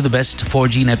connected to the best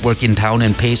 4G network in town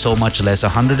and pay so much less,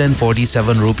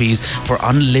 147 rupees for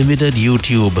unlimited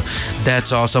YouTube.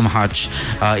 That's awesome, Hutch.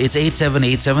 It's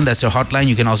 8787. That's your hotline.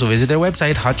 You can also visit their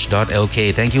website,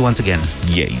 hutch.lk. Thank you once again.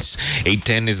 Yes.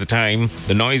 8:10 is the time.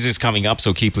 The noise is coming up,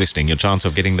 so keep listening. Your chance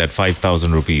of getting that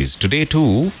 5,000 rupees. Today,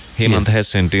 too, Hemant has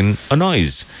sent in a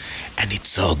noise. And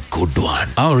it's a good one.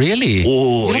 Oh, really?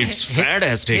 Oh, it's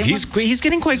fantastic. He's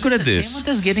getting quite good at this. Hemant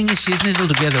is getting his shiznizl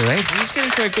together, right? He's getting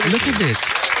quite good at Look at this.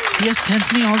 He has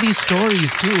sent me all these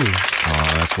stories, too.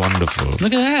 Oh, that's wonderful.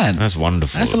 Look at that. That's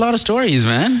wonderful. That's a lot of stories,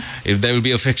 man. If there will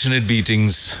be affectionate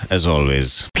beatings, as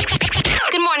always.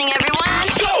 Good morning, everyone.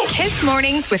 Kiss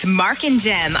Mornings with Mark and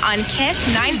Jem on Kiss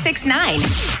 969.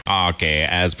 Okay,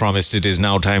 as promised, it is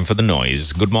now time for the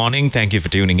noise. Good morning. Thank you for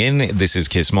tuning in. This is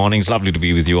Kiss Mornings. Lovely to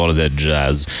be with you, all of that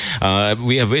jazz.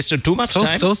 We have wasted too much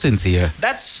time. So sincere.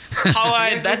 That's how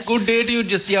that's good day to you,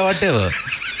 just yeah, whatever.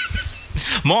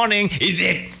 Morning, is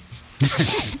it?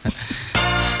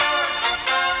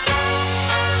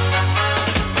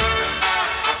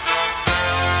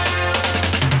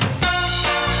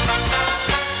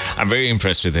 I'm very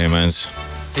impressed with him, as.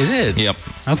 Is it? Yep.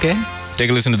 Okay.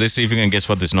 Take a listen to this, see if you can guess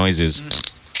what this noise is.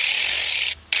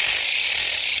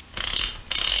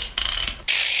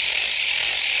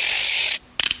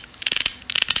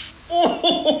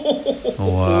 Oh,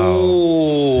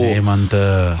 wow. Hemant.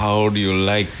 How do you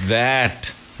like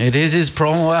that? It is his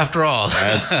promo after all.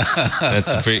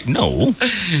 That's pretty. No.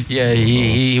 Yeah,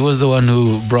 he was the one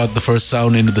who brought the first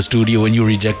sound into the studio when you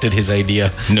rejected his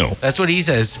idea. No. That's what he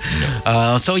says.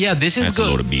 No. So yeah, this is That's good. a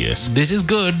load of BS. This is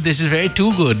good. This is very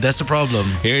too good. That's the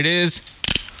problem. Here it is.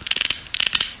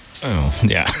 Oh,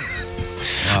 yeah.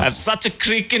 I have such a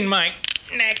creak in my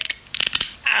neck.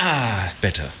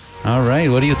 Better. All right,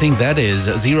 what do you think that is?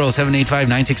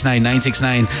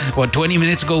 0785-969-969. What, 20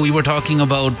 minutes ago we were talking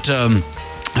about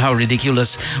how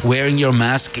ridiculous wearing your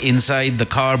mask inside the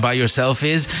car by yourself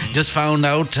is. Just found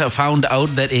out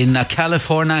that in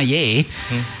California,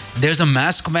 there's a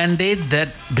mask mandate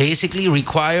that basically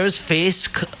requires face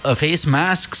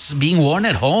masks being worn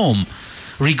at home,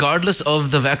 regardless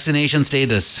of the vaccination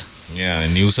status. Yeah, I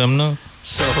knew some now.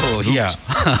 So, yeah,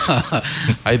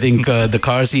 I think the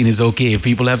car scene is okay. If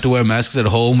people have to wear masks at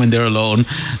home when they're alone,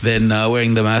 then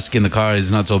wearing the mask in the car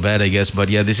is not so bad, I guess. But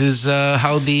yeah, this is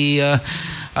how the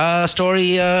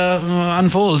story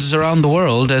unfolds around the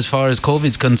world as far as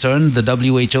COVID's concerned. The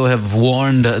WHO have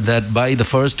warned that by the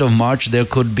 1st of March, there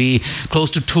could be close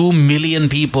to 2 million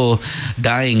people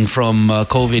dying from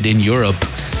COVID in Europe.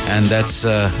 And that's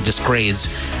just crazy.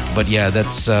 But yeah,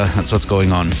 that's what's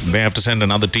going on. They have to send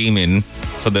another team in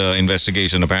for the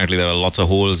investigation. Apparently, there are lots of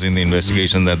holes in the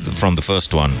investigation that from the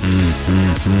first one.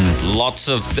 Lots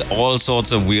of all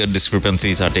sorts of weird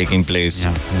discrepancies are taking place.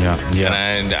 Yeah.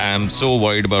 And I'm so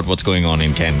worried about what's going on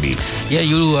in Kandy. Yeah,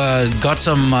 you got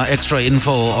some extra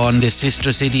info on this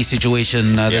sister city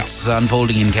situation that's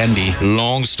unfolding in Kandy.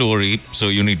 Long story, so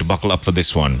you need to buckle up for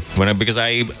this one. Because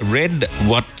I read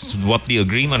what the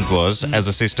agreement was as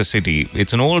a sister city.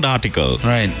 It's an old article.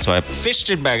 Right. So I fished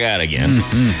it back out again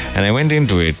and I went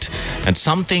into it and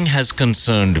something has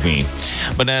concerned me.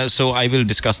 But so I will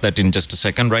discuss that in just a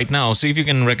second. Right now, see if you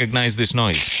can recognize this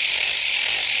noise.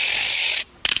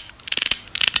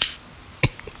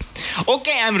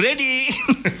 Okay, I'm ready.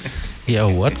 Yeah,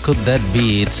 what could that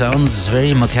be? It sounds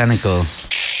very mechanical.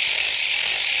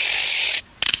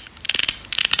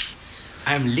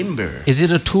 I'm limber. Is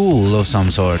it a tool of some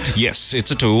sort? Yes,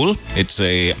 it's a tool. It's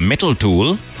a metal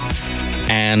tool.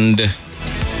 And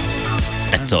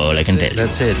that's all I can tell you.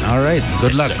 That's it. All right.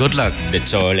 Good luck.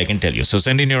 That's all I can tell you. So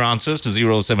send in your answers to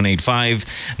 0785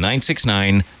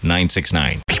 969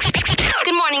 969.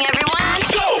 Good morning, everyone.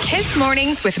 Kiss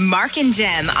Mornings with Mark and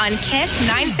Jem on Kiss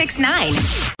 969.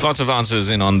 Lots of answers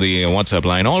in on the WhatsApp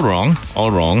line. All wrong.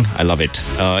 I love it.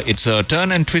 It's a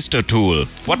turn and twister tool.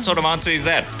 What sort of answer is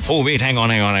that? Oh, wait, hang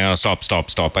on.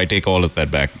 Stop. I take all of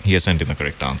that back. He has sent in the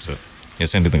correct answer.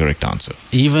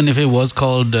 Even if it was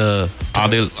called...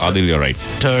 Adil, you're right.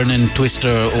 Turn and twister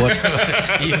or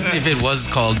whatever. Even if it was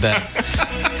called that.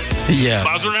 Yeah.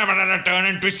 turn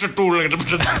and twist a tool.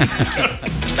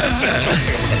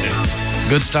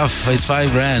 Good stuff. It's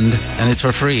 $5,000 and it's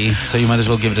for free, so you might as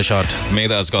well give it a shot.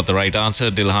 Meda's got the right answer.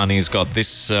 Dilhani's got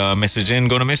this message in.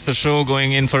 Gonna miss the show,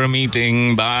 going in for a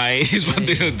meeting. Bye, is what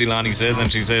Dilhani says. And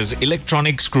she says,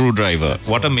 electronic screwdriver.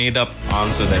 What a made-up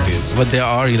answer that is. But there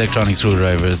are electronic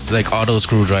screwdrivers, like auto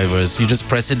screwdrivers. You just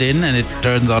press it in and it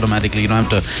turns automatically. You don't have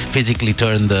to physically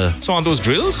turn the... So are those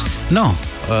drills? No.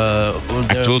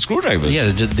 Actual screwdrivers?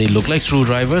 Yeah, they look like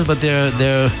screwdrivers, but they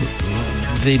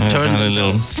turn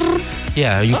themselves.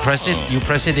 Yeah, you press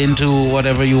it into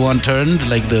whatever you want turned,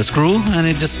 like the screw, and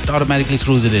it just automatically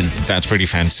screws it in. That's pretty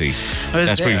fancy.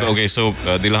 That's pretty okay. So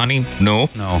Dilhani, no,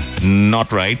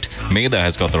 not right. Meda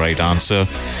has got the right answer.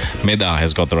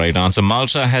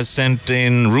 Malsha has sent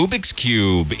in Rubik's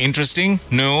Cube. Interesting?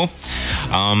 No.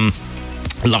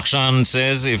 Lakshan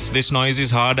says, if this noise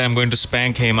is hard, I'm going to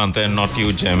spank Hemant and not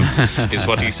you, Jem, is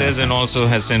what he says. And also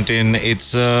has sent in,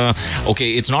 it's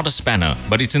not a spanner,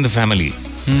 but it's in the family.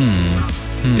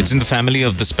 It's in the family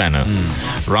of the spanner.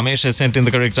 Ramesh has sent in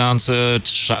the correct answer.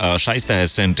 Shaista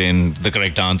has sent in the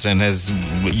correct answer and has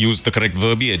used the correct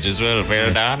verbiage as well.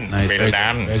 Well done. Nice. Well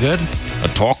done. Very good. A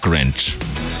torque wrench.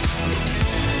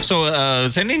 So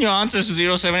send in your answers to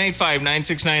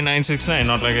 0785-969-969,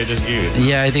 not like I just gave it.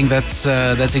 Yeah, I think that's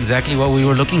exactly what we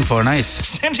were looking for. Nice.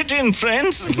 Send it in,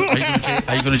 friends. Are you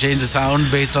going to change the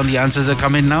sound based on the answers that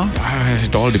come in now?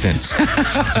 It all depends.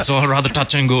 It's all rather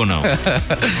touch and go now.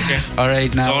 Okay. All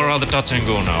right, now. It's all rather touch and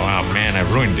go now. Oh man,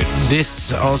 I've ruined it.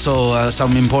 This also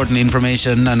some important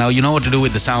information. Now you know what to do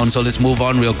with the sound, so let's move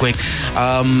on real quick.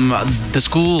 The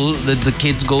school that the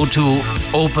kids go to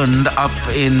opened up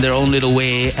in their own little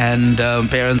way, and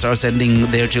parents are sending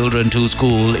their children to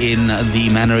school in the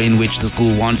manner in which the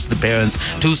school wants the parents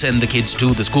to send the kids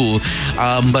to the school.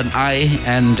 But I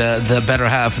and the better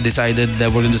half decided that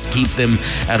we're going to just keep them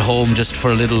at home just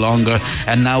for a little longer.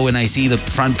 And now when I see the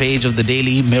front page of the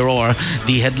Daily Mirror,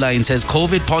 the headline says,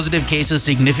 COVID positive cases,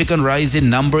 significant rise in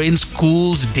number in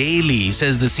schools daily,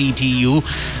 says the CTU.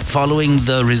 Following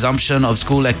the resumption of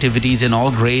school activities in all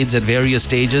grades at various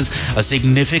stages, a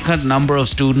significant number of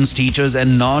students, teachers,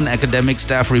 and non-academic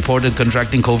staff reported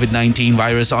contracting COVID-19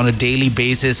 virus on a daily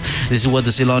basis. This is what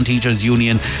the Ceylon Teachers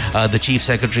Union, the chief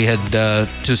secretary, had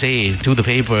to say to the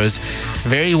papers.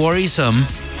 Very worrisome.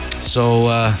 So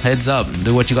heads up,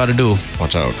 do what you got to do.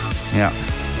 Watch out. Yeah.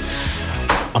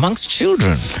 Amongst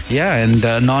children. Yeah, and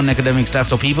non-academic staff.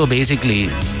 So people basically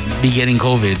be getting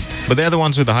COVID. But they're the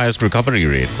ones with the highest recovery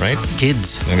rate, right?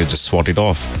 Kids. They can just swat it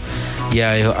off.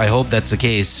 Yeah, I hope that's the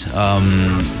case.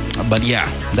 But yeah,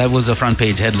 that was a front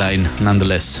page headline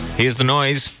nonetheless. Here's the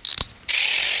noise.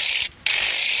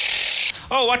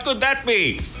 Oh, what could that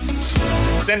be?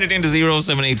 Send it into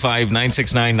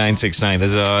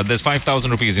 0785-969-969. There's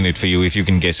 5,000 rupees in it for you if you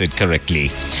can guess it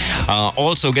correctly.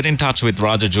 Also, get in touch with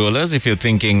Raja Jewelers if you're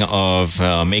thinking of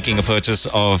making a purchase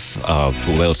of,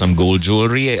 some gold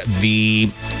jewelry.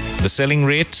 The selling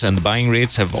rates and the buying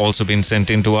rates have also been sent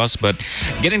in to us, but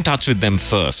get in touch with them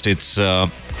first. It's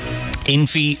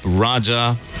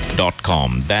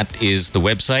infiraja.com. That is the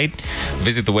website.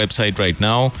 Visit the website right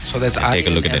now. So that's take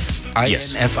a look at it.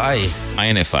 Yes.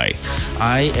 INFI.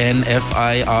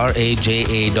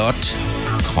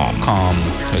 INFiraja.com.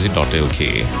 Is it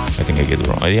 .lk? I think I get it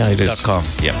wrong. Yeah, it is. .com.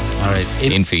 Yeah. All right.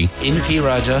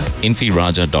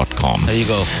 Infiraja.com. There you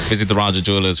go. Visit the Raja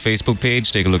Jewelers Facebook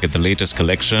page. Take a look at the latest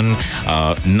collection.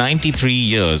 93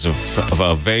 years of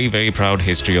a very, very proud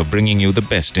history of bringing you the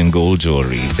best in gold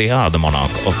jewelry. They are the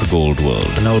monarch of the gold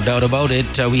world. No doubt about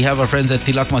it. We have our friends at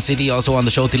Tilakma City also on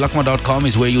the show. Tilakma.com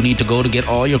is where you need to go to get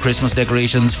all your Christmas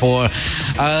decorations for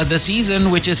the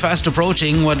season, which is fast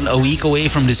approaching. A week away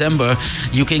from December.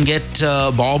 You can get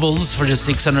baubles for just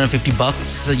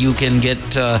 $650. You can get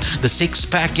the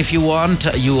 6-pack if you want.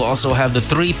 You also have the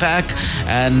 3-pack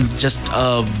and just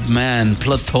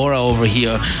plethora over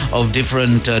here of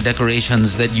different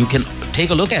decorations that you can take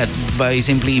a look at by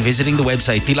simply visiting the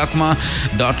website.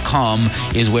 Tilakma.com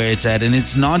is where it's at. And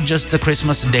it's not just the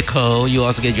Christmas deco. You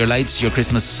also get your lights, your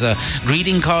Christmas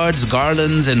greeting cards,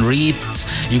 garlands, and wreaths.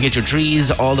 You get your trees.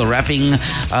 All the wrapping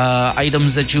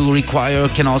items that you require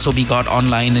can also be got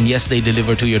online. And yes, they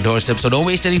deliver to your doorstep. So don't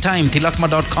waste any time.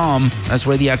 Tilakma.com. That's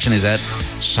where the action is at.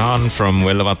 Sean from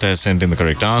Wellavata has sent in the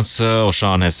correct answer.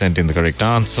 Oshan has sent in the correct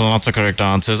answer. Lots of correct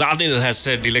answers. Adil has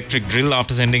said electric drill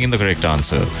after sending in the correct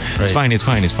answer. Right. It's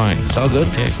fine. It's all good.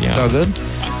 Okay, yeah. It's all good.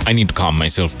 I need to calm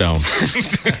myself down.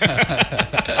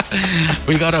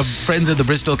 We got our friends at the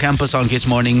Bristol campus on Kiss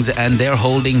Mornings, and they're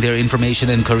holding their information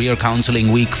and career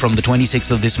counseling week from the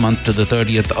 26th of this month to the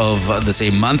 30th of the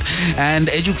same month. And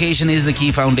education is the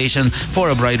key foundation for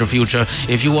a brighter future.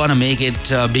 If you want to make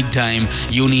it big time,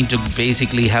 you need to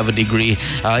basically have a degree.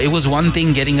 It was one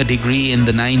thing getting a degree in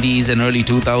the 90s and early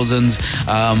 2000s.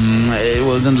 It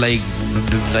wasn't like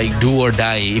do or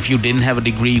die. If you didn't have a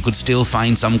degree, you could still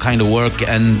find some kind of work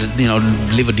and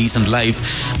live a decent life.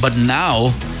 But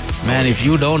now, man, if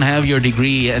you don't have your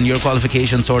degree and your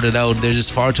qualification sorted out, there's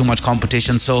just far too much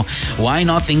competition. So why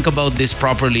not think about this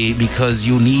properly? Because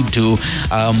you need to,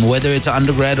 whether it's an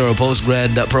undergrad or a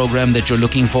postgrad program that you're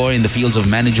looking for in the fields of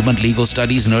management, legal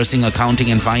studies, nursing, accounting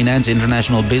and finance,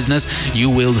 international business, you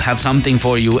will have something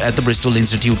for you at the Bristol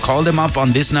Institute. Call them up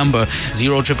on this number,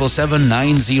 0777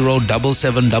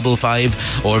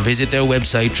 907755, or visit their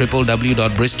website,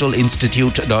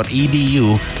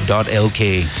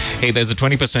 www.bristolinstitute.edu.lk. Hey, there's a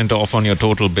 20% off on your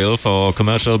total bill for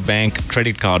commercial bank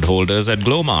credit card holders at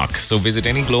Glowmark. So visit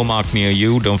any Glowmark near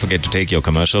you. Don't forget to take your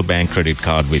commercial bank credit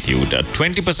card with you.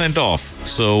 20% off.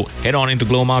 So head on into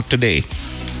Glowmark today.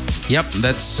 Yep,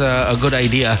 that's a good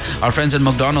idea. Our friends at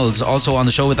McDonald's also on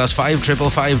the show with us,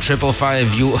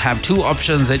 555-555. You have two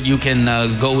options that you can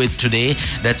go with today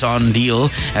that's on deal,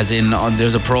 as in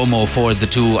there's a promo for the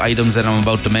two items that I'm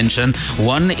about to mention.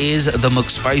 One is the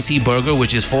McSpicy Burger,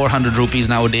 which is 400 rupees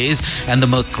nowadays, and the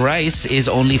McRice is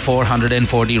only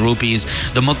 440 rupees.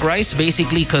 The McRice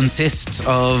basically consists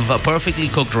of perfectly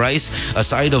cooked rice, a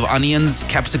side of onions,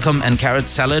 capsicum and carrot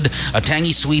salad, a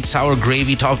tangy sweet sour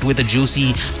gravy topped with a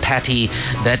juicy patty.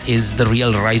 That is the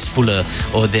real rice puller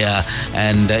over there,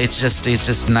 and it's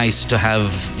just nice to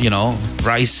have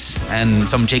rice and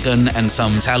some chicken and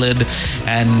some salad,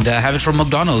 and have it from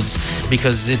McDonald's,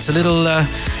 because it's a little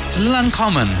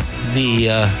uncommon,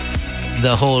 the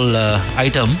whole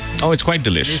item. Oh, it's quite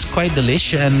delish. It's quite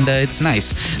delish, and it's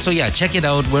nice. So yeah, check it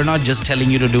out. We're not just telling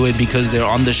you to do it because they're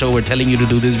on the show. We're telling you to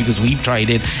do this because we've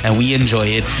tried it and we enjoy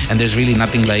it. And there's really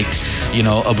nothing like,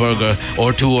 a burger,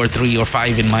 or 2 or 3 or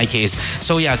 5 in my case.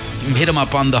 So yeah, hit them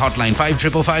up on the hotline,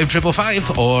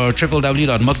 555-555, or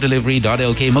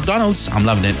www.mcdelivery.lk. McDonald's, I'm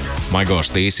loving it. My gosh,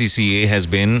 the ACCA has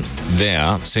been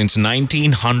there since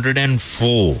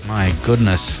 1904. My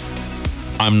goodness.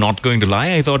 I'm not going to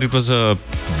lie, I thought it was a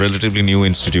relatively new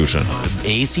institution.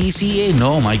 ACCA?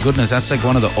 No, my goodness, that's like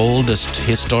one of the oldest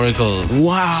historical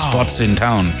spots in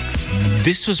town.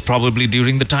 This was probably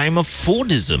during the time of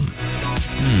Fordism.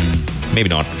 Maybe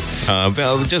not.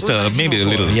 Maybe a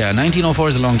little. Yeah, 1904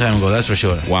 is a long time ago, that's for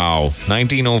sure. Wow.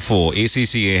 1904.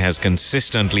 ACCA has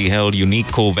consistently held unique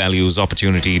core values: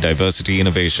 opportunity, diversity,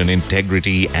 innovation,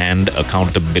 integrity, and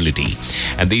accountability.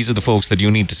 And these are the folks that you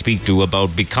need to speak to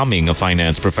about becoming a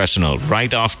finance professional.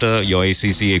 Right after your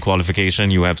ACCA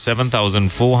qualification, you have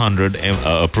 7,400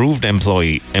 approved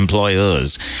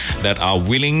employers that are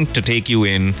willing to take you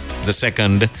in the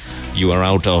second you are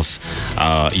out of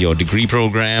your degree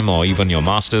program or even your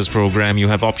master's program. You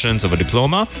have options of a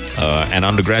diploma, an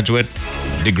undergraduate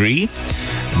degree.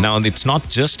 Now, it's not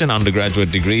just an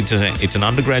undergraduate degree, it's an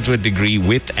undergraduate degree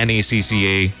with an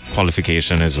ACCA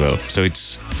qualification as well. So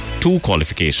it's 2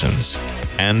 qualifications.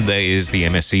 And there is the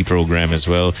MSc program as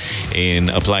well in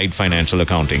Applied Financial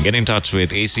Accounting. Get in touch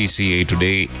with ACCA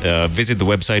today. Visit the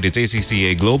website. It's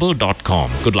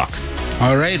accglobal.com. Good luck.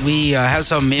 All right, we have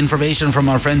some information from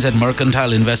our friends at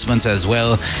Mercantile Investments as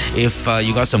well. If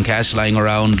you got some cash lying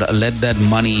around, let that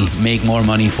money make more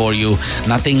money for you.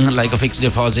 Nothing like a fixed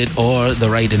deposit or the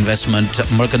right investment.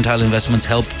 Mercantile Investments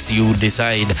helps you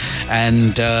decide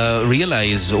and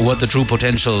realize what the true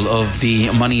potential of the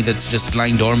money that's just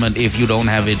lying dormant if you don't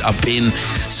have it up in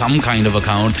some kind of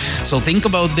account. So think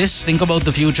about this. Think about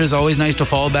the future. It's always nice to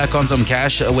fall back on some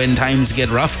cash when times get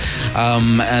rough.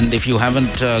 And if you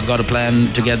haven't got a plan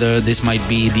together, this might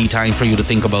be the time for you to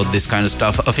think about this kind of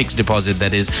stuff. A fixed deposit,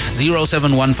 that is.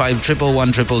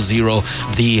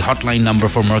 0715-111-000, the hotline number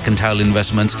for Mercantile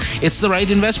Investments. It's the right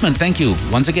investment. Thank you.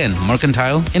 Once again,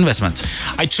 Mercantile Investments.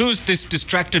 I chose this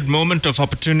distracted moment of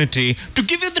opportunity to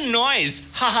give you the noise.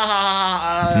 Ha ha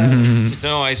ha.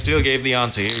 No, I still gave the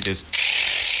answer. Here it is.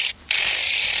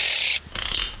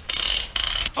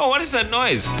 Oh, what is that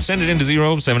noise? Send it into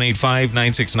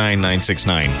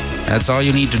 0785-969-969. That's all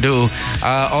you need to do.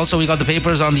 Also, we got the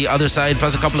papers on the other side,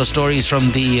 plus a couple of stories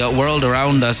from the world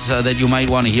around us that you might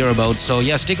want to hear about. So,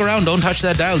 yeah, stick around. Don't touch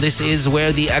that dial. This is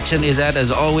where the action is at,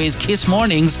 as always. Kiss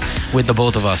Mornings with the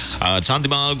both of us.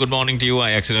 Chandimal, good morning to you.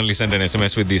 I accidentally sent an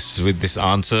SMS with this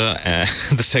answer.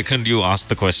 The second you asked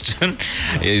the question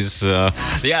is,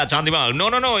 Chandimal.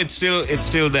 No, it's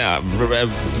still there.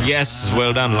 Yes,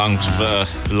 well done,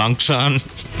 Langshan.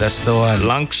 That's the one.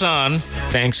 Langshan,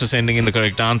 thanks for sending in the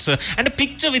correct answer. And a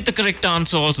picture with the correct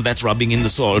answer also. That's rubbing in the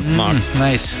salt, Mark.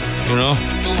 Nice. You know?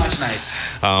 Too much nice.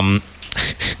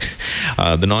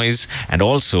 The noise. And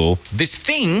also, this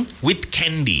thing with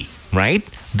candy, right?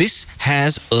 This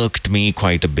has irked me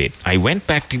quite a bit. I went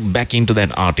back into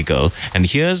that article, and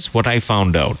here's what I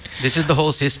found out. This is the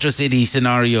whole sister city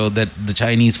scenario that the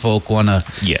Chinese folk want to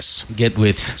get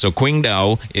with. So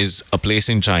Qingdao is a place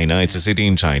in China. It's a city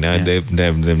in China. Yeah.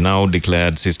 They've now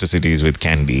declared sister cities with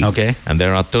candy. Okay. And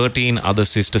there are 13 other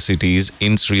sister cities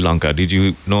in Sri Lanka. Did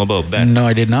you know about that? No,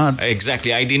 I did not.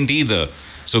 Exactly. I didn't either.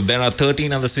 So there are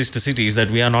 13 other sister cities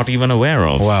that we are not even aware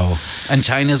of. Wow. And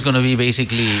China's going to be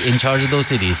basically in charge of those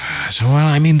cities. So, well,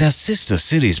 I mean, they're sister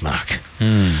cities, Mark.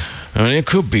 I mean, it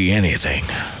could be anything.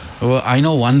 Well, I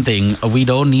know one thing. We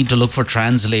don't need to look for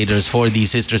translators for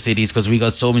these sister cities because we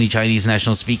got so many Chinese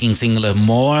national speaking Sinhala.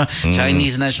 More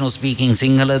Chinese national speaking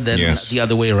Sinhala than the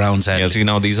other way around, sadly. Yeah, see,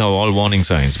 now these are all warning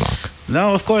signs, Mark.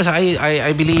 No, of course,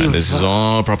 I believe... And this is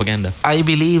all propaganda. I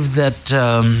believe that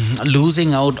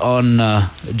losing out on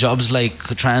jobs like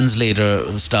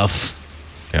translator stuff,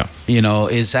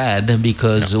 is sad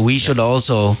because we should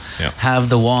also have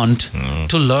the want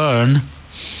to learn.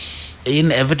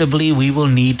 Inevitably, we will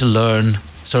need to learn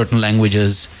certain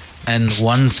languages, and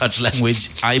one such language,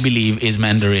 I believe, is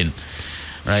Mandarin.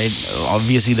 Right?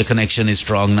 Obviously, the connection is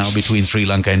strong now between Sri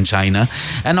Lanka and China,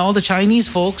 and all the Chinese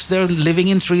folks, they're living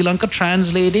in Sri Lanka,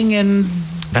 translating, and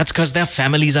that's because their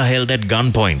families are held at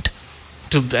gunpoint,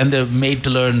 and they're made to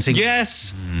learn.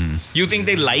 Yes. You think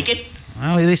they like it?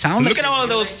 Oh, they sound. Look at all of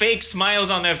those fake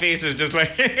smiles on their faces, just like,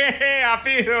 hey,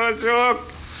 happy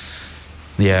joke.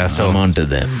 Yeah, so I'm onto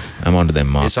them,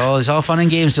 Mark. It's all fun and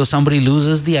games till somebody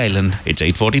loses the island. It's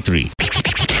 8:43.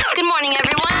 Good morning,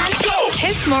 everyone.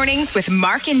 Kiss Mornings with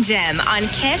Mark and Jem on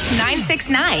Kiss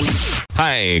 969.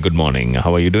 Hi, good morning.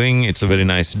 How are you doing? It's a very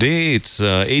nice day. It's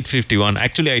 8:51.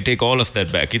 Actually, I take all of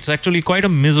that back. It's actually quite a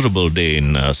miserable day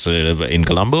in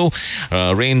Colombo.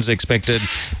 Rain's expected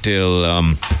till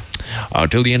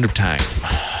the end of time.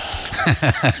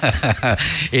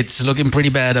 It's looking pretty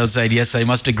bad outside. Yes, I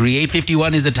must agree.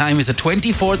 8:51 is the time. It's the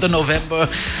 24th of November,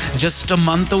 just a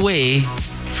month away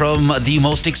from the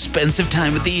most expensive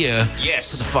time of the year.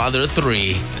 Yes. The father of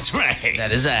three. That's right.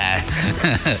 That is I.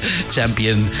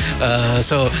 Champion.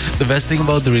 So the best thing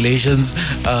about the relations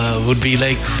would be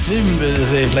like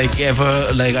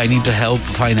I need to help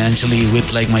financially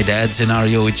with like my dad's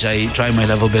scenario, which I try my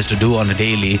level best to do on a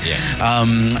daily. Yeah.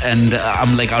 And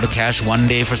I'm like out of cash one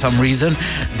day for some reason.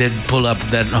 They'd pull up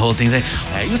that whole thing, say,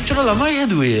 are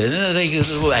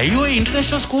you an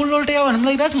international school? And I'm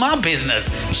like, that's my business.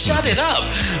 Shut it up.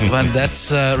 But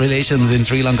that's relations in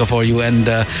Sri Lanka for you. And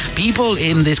people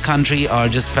in this country are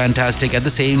just fantastic. At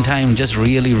the same time, just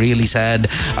really, really sad.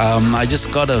 I just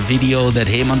got a video that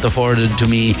Hemantha forwarded to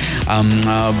me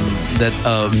that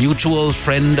a mutual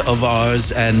friend of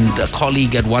ours and a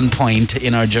colleague at one point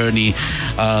in our journey,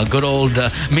 good old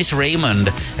Miss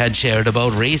Raymond, had shared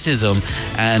about racism.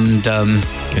 And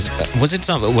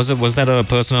was that a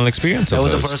personal experience? That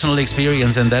was a personal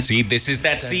experience, and that. See, this is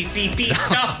that CCP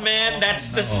stuff, man. That's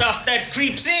the stuff that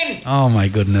creeps in. Oh my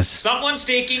goodness! Someone's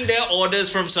taking their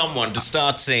orders from someone to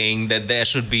start saying that there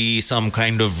should be some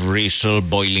kind of racial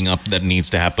boiling up that needs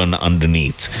to happen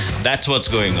underneath. That's what's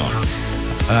going on.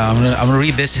 I'm gonna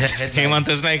read this.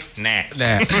 Hemantha's like, nah.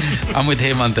 I'm with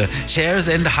Hemantha. Shares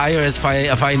end higher as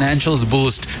financials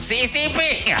boost.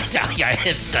 CCP. Yeah,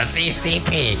 it's the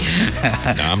CCP.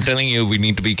 No, I'm telling you, we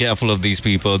need to be careful of these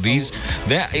people.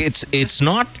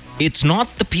 It's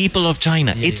not the people of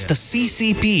China. It's the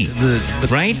CCP, the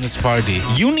right? Communist Party.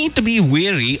 You need to be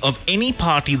wary of any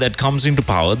party that comes into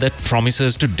power that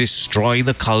promises to destroy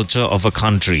the culture of a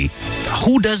country.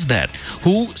 Who does that?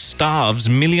 Who starves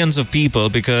millions of people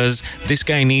because this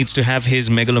guy needs to have his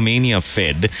megalomania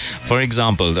fed? For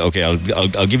example, okay,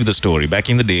 I'll give you the story. Back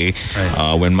in the day,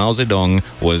 when Mao Zedong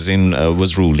was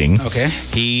ruling,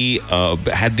 he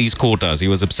had these quotas. He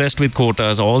was obsessed with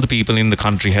quotas. All the people in the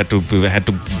country had to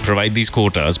provide these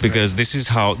quotas because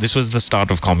this was the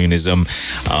start of communism.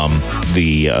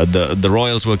 The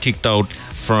royals were kicked out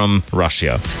from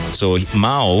Russia. So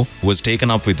Mao was taken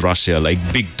up with Russia like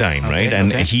big time, right?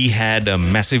 And he had a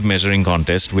massive measuring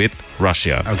contest with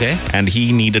Russia. Okay. And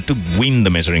he needed to win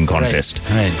the measuring contest.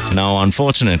 Right. Now,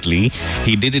 unfortunately,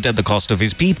 he did it at the cost of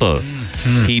his people.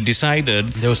 He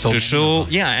decided to show,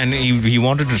 and he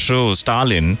wanted to show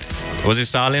Stalin. Was it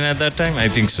Stalin at that time? I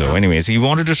think so. Anyways, he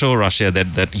wanted to show Russia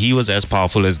that he was as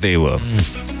powerful as they were.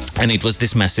 And it was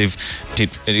this massive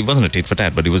it wasn't a tit for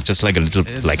tat, but it was just like a little,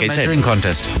 like I said, measuring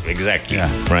contest. Exactly.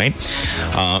 Right?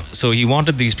 So he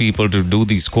wanted these people to do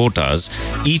these quotas.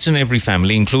 Each and every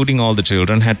family, including all the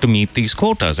children, had to meet these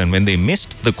quotas. And when they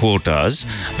missed the quotas,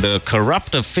 the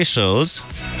corrupt officials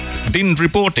didn't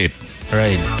report it.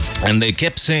 Right. And they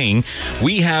kept saying,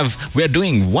 we're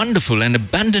doing wonderful and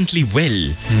abundantly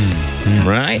well.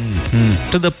 Right?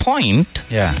 To the point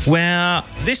where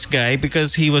this guy,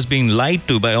 because he was being lied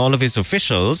to by all of his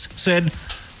officials, said,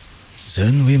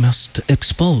 then we must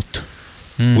export.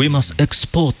 We must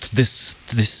export this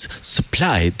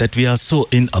supply that we are so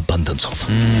in abundance of.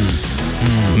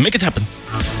 Make it happen.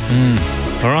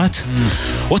 All right.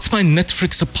 What's my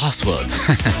Netflix password?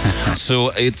 So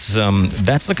it's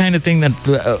that's the kind of thing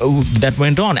that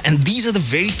went on, and these are the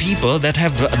very people that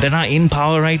are in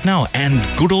power right now. And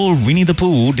good old Winnie the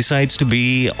Pooh decides to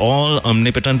be all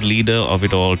omnipotent leader of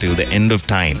it all till the end of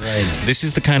time. Right. This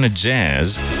is the kind of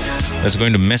jazz that's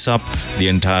going to mess up the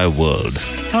entire world.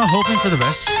 Oh, hoping for the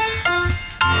best.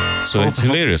 So it's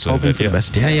hilarious. Hoping for the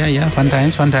best. Yeah. Fun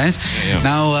times. Yeah.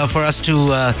 Now, for us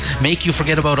to make you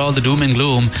forget about all the doom and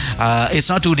gloom, it's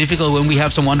not too difficult when we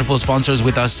have some wonderful sponsors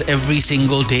with us every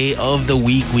single day of the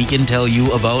week. We can tell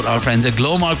you about our friends at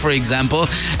Glowmark, for example,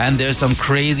 and there's some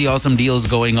crazy awesome deals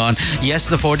going on. Yes,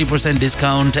 the 40%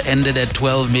 discount ended at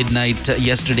 12 midnight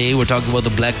yesterday. We're talking about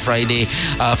the Black Friday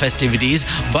festivities,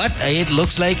 but it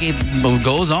looks like it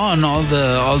goes on, all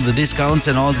the discounts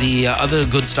and all the other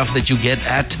good stuff that you get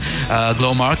at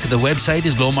Glowmark. The website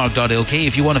is glowmark.lk.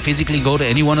 If you want to physically go to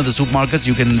any one of the supermarkets,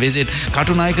 you can visit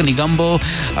Katunayaka, Nigambo.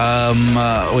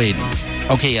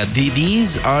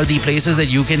 These are the places that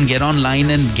you can get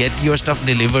online and get your stuff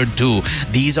delivered to.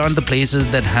 These are the places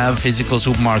that have physical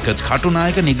supermarkets.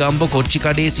 Katunayaka, Nigambo,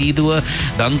 Kochikade, Sidua,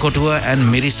 Dankotua, and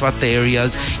Miriswata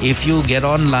areas. If you get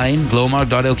online,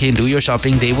 glowmark.lk, and do your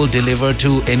shopping, they will deliver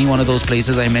to any one of those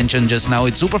places I mentioned just now.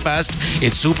 It's super fast.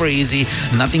 It's super easy.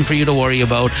 Nothing for you to worry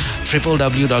about.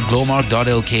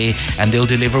 www.glowmark.lk, and they'll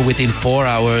deliver within 4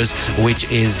 hours,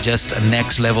 which is just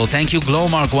next level. Thank you,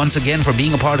 Glowmark, once again for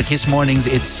being a part of Kiss Mornings.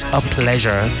 It's a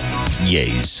pleasure.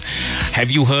 Yes.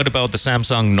 Have you heard about the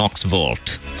Samsung Knox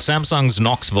Vault? Samsung's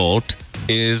Knox Vault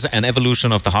is an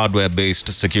evolution of the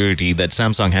hardware-based security that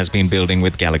Samsung has been building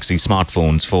with Galaxy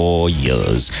smartphones for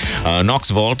years.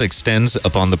 Knox Vault extends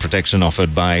upon the protection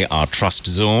offered by our Trust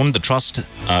Zone, the trusted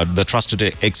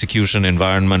execution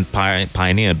environment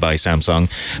pioneered by Samsung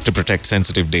to protect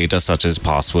sensitive data such as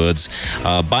passwords,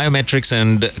 biometrics,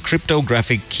 and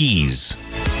cryptographic keys.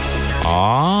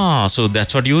 So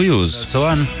that's what you use. So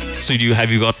on. So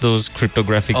have you got those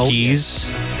cryptographic keys?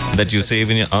 Yes. That you save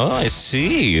in your... Oh, I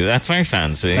see. That's very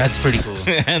fancy. That's pretty cool.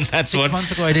 And that's 6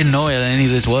 months ago, I didn't know any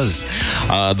of this was.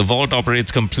 The Vault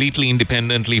operates completely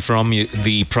independently from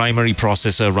the primary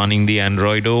processor running the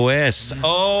Android OS.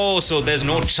 Oh, so there's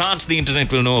no chance the internet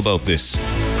will know about this.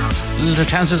 The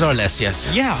chances are less,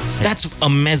 yes. Yeah, that's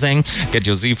amazing. Get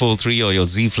your Z Fold 3 or your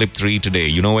Z Flip 3 today.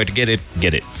 You know where to get it.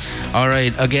 Get it. All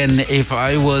right. Again, if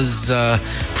I was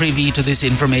privy to this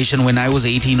information when I was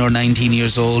 18 or 19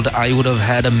 years old, I would have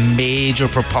had a major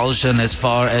propulsion as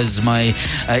far as my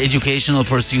educational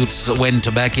pursuits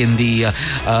went back in the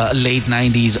late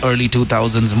 90s, early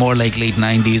 2000s, more like late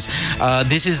 90s.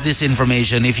 This is this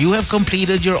information. If you have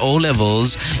completed your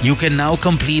O-levels, you can now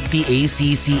complete the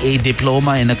ACCA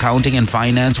Diploma in Accounting and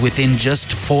Finance within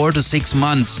just 4 to 6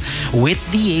 months. With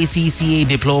the ACCA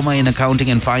Diploma in Accounting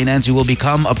and Finance, you will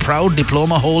become a proud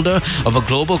diploma holder of a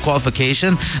global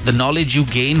qualification. The knowledge you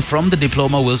gain from the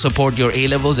diploma will support your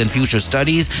A-levels and future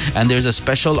studies, and there's a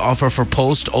special offer for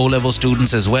post O-level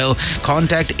students as well.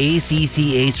 Contact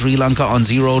ACCA Sri Lanka on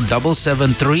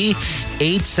 0773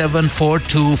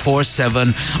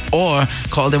 874247 or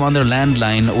call them on their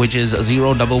landline, which is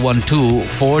 0112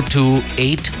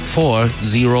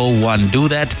 428401. Do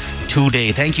that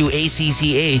today. Thank you,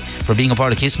 ACCA, for being a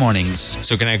part of Kiss Mornings.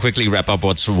 So can I quickly wrap up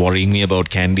what's worrying me about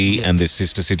Kandy and this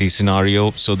sister city scenario?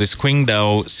 So this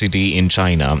Qingdao city in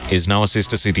China is now a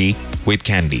sister city with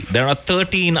Kandy. There are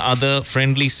 13 other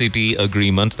friendly city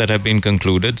agreements that have been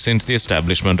concluded since the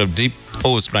establishment of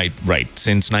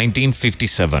since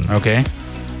 1957. Okay.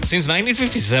 Since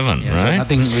 1957, Yeah, so right?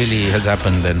 nothing really has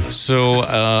happened then. So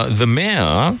the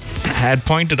mayor had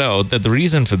pointed out that the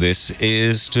reason for this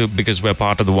is because we're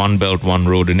part of the One Belt, One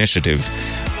Road initiative.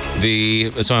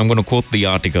 So I'm going to quote the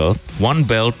article: One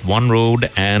Belt, One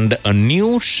Road, and a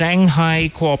new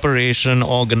Shanghai Cooperation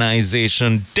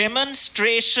Organization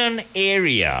demonstration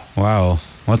area. Wow.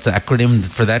 What's the acronym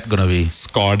for that going to be?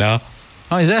 SCODA.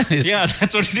 Oh, is that? Yeah,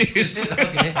 that's what it is.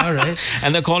 Okay, all right.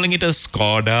 And they're calling it a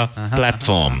SCODA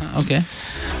platform. Okay.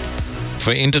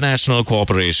 For international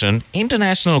cooperation.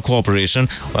 International cooperation,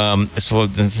 so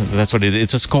that's what it is.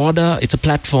 It's a SCODA, it's a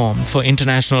platform for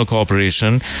international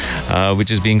cooperation,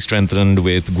 which is being strengthened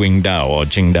with Qingdao.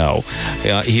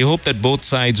 He hoped that both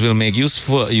sides will make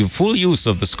full use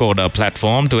of the SCODA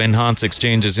platform to enhance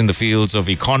exchanges in the fields of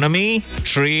economy,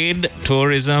 trade,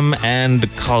 tourism,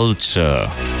 and culture.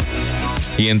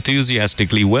 He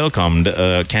enthusiastically welcomed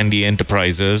candy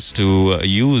enterprises to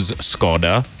use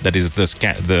SCODA, that is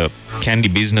the candy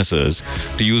businesses,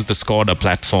 to use the SCODA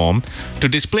platform to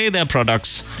display their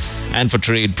products and for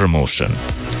trade promotion.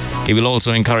 He will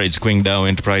also encourage Qingdao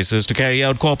enterprises to carry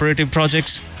out cooperative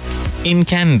projects in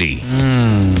candy.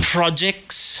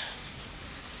 Projects.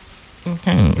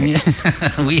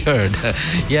 We heard.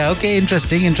 Yeah, okay,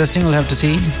 interesting. We'll have to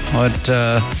see what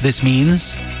this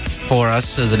means for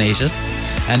us as a nation.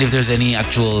 And if there's any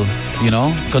actual,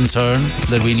 concern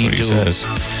that we need to... Says.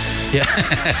 Yeah.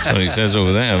 So he says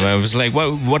over there. I was like,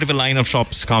 what if a line of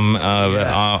shops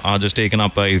are just taken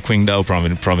up by Qingdao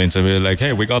province and we're like,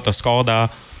 hey, we got the SCODA.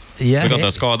 Yeah. We got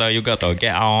the SCODA, you got the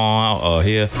get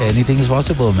here. Anything is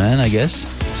possible, man, I guess.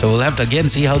 So we'll have to again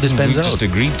see how this pans We out. just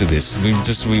agreed to this.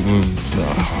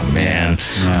 Oh man,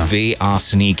 Yeah. They are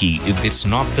sneaky. It's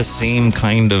not the same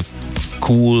kind of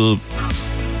cool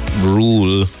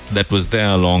rule that was there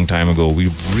a long time ago.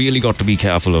 We've really got to be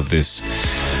careful of this.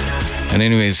 And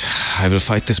anyways, I will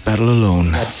fight this battle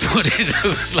alone. That's what it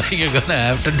looks like you're gonna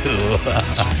have to do.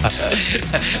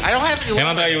 I don't have to.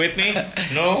 Hemant, are you with me?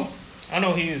 No? Oh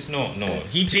no, he is. No.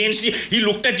 He changed. He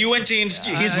looked at you and changed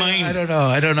his mind. I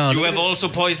don't know. You have also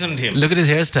poisoned him. Look at his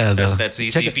hairstyle, though. That's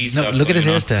ECP No, stuff look at his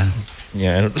going on. hairstyle.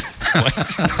 Yeah.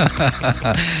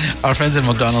 Our friends at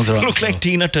McDonald's are on. Look like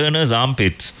Tina Turner's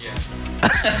armpits.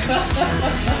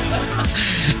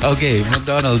 Okay,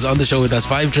 McDonald's on the show with us.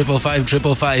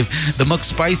 555-555. The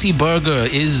McSpicy Burger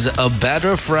is a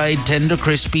batter-fried, tender,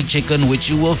 crispy chicken which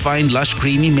you will find lush,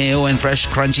 creamy mayo and fresh,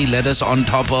 crunchy lettuce on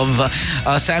top of,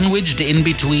 sandwiched in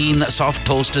between soft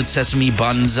toasted sesame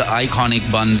buns, iconic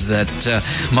buns that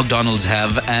McDonald's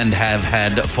have and have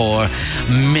had for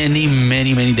many,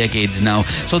 many, many decades now.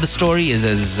 So the story is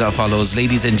as follows.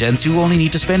 Ladies and gents, you only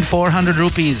need to spend 400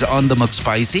 rupees on the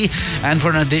McSpicy, and for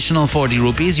an additional 40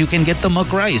 rupees, you can get the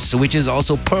McRice, which is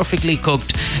also perfectly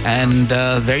cooked and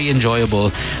very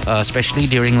enjoyable, especially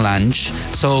during lunch.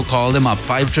 So call them up,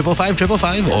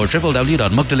 555-555 or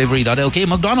www.mcdelivery.lk.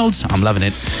 McDonald's, I'm loving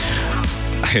it.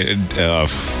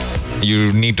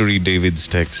 You need to read David's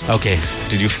text. Okay.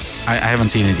 Did you? I haven't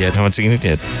seen it yet. Haven't seen it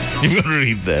yet. You've got to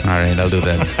read that. All right, I'll do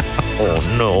that. Oh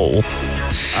no.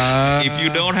 If you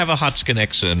don't have a Hutch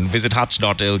connection, visit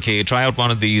hutch.lk. Try out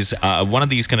one of these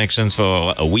connections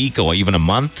for a week or even a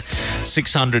month.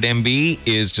 600 MB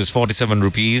is just 47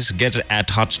 rupees. Get it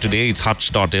at Hutch today. It's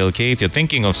hutch.lk. If you're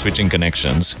thinking of switching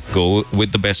connections, go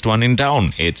with the best one in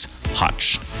town. It's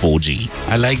Hutch 4G.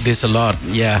 I like this a lot.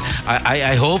 Yeah.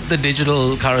 I hope the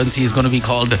digital currency is going to be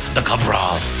called the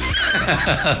Cabral.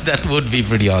 That would be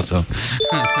pretty awesome.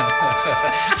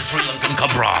 Sri Lankan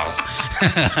Cabral.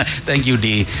 Thank you,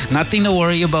 D. Nothing to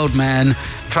worry about, man.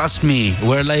 Trust me,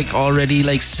 we're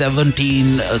already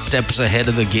 17 steps ahead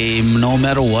of the game. No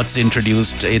matter what's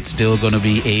introduced, it's still going to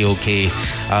be A-okay.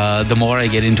 The more I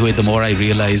get into it, the more I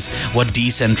realize what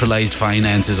decentralized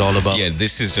finance is all about. Yeah,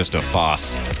 this is just a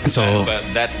farce. So but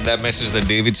that message that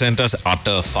David sent us,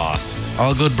 utter farce.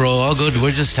 all good, bro. All good.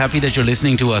 We're just happy that you're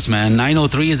listening to us, man.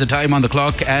 9:03 is the time on the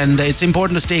clock, and it's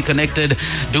important to stay connected.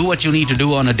 Do what you need to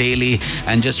do on a daily,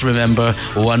 and just remember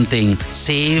one thing: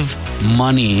 save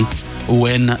money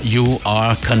when you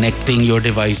are connecting your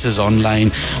devices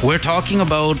online. We're talking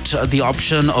about the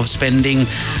option of spending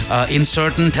in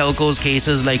certain telcos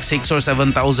cases like 6,000 or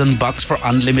 7,000 bucks for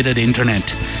unlimited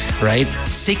internet, right?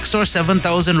 6,000 or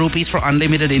 7,000 rupees for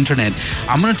unlimited internet.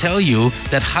 I'm going to tell you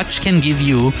that Hutch can give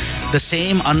you the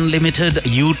same unlimited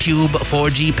YouTube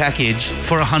 4G package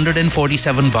for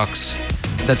 147 bucks.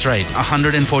 That's right.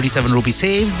 147 rupees.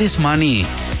 Save this money.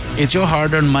 It's your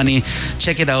hard-earned money.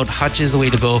 Check it out. Hutch is the way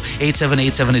to go.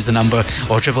 8787 is the number,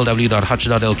 or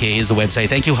www.hutch.lk is the website.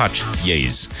 Thank you, Hutch.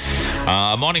 Yes.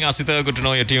 Morning, Asita. Good to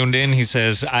know you're tuned in. He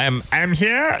says, I'm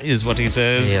here, is what he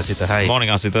says. Hey, Asita. Hi. Morning,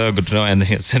 Asita. Good to know. And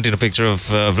he sent in a picture of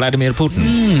Vladimir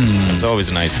Putin. It's always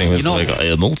a nice thing. It's like, I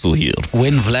am also here.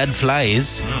 When Vlad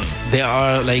flies, there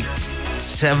are like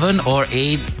 7 or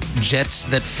 8 jets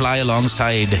that fly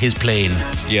alongside his plane.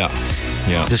 Yeah.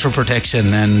 Just for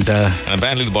protection, and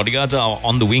apparently the bodyguards are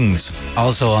on the wings.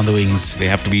 Also on the wings. They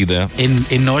have to be there.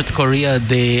 In North Korea,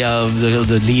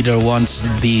 the leader wants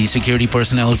the security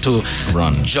personnel to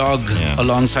jog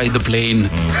alongside the plane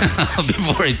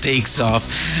before it takes off.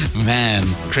 Man,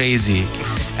 crazy.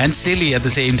 And silly at the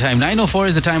same time. 9:04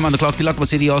 is the time on the clock. Tilakma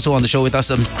City also on the show with us.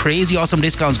 Some crazy awesome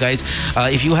discounts, guys.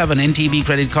 If you have an NTB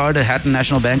credit card, a Hatton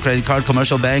National Bank credit card,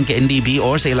 Commercial Bank, NDB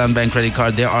or Ceylan Bank credit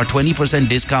card, there are 20%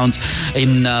 discounts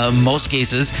in most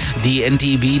cases. The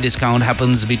NTB discount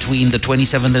happens between the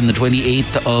 27th and the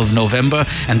 28th of November,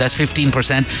 and that's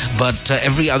 15%. But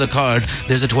every other card,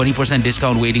 there's a 20%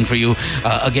 discount waiting for you.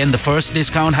 Again, the first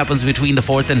discount happens between the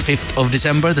 4th and 5th of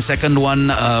December. The second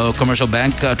one, Commercial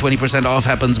Bank, 20% off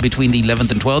happens between the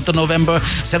 11th and 12th of November.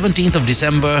 17th of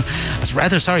December, the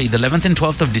 11th and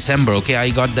 12th of December. Okay, I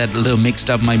got that a little mixed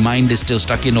up. My mind is still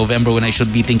stuck in November when I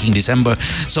should be thinking December.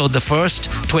 So the first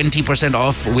 20%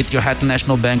 off with your Hatton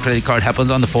National Bank credit card happens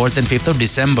on the 4th and 5th of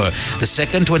December. The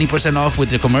second 20% off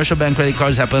with your Commercial Bank credit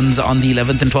cards happens on the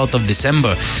 11th and 12th of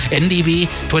December. NDB,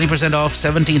 20% off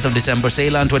 17th of December.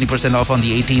 Ceylan, 20% off on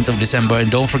the 18th of December.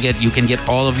 And don't forget, you can get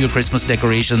all of your Christmas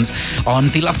decorations on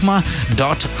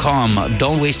tilakma.com.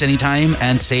 Don't waste any time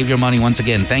and save your money once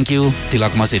again. Thank you,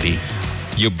 Tilakma City.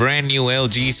 Your brand new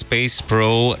LG Space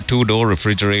Pro 2-door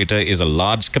refrigerator is a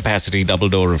large capacity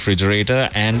double-door refrigerator,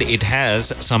 and it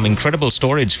has some incredible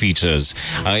storage features.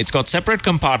 It's got separate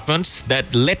compartments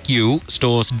that let you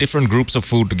store different groups of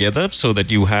food together so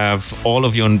that you have all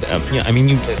of your...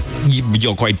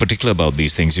 you're quite particular about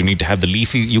these things. You need to have the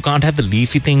leafy... You can't have the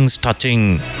leafy things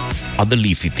touching other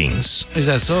leafy things. Is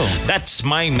that so? That's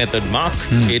my method, Mark.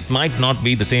 It might not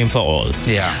be the same for all.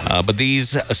 Yeah. But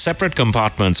these separate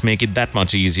compartments make it that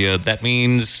much easier. That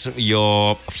means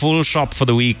your full shop for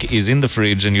the week is in the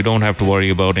fridge and you don't have to worry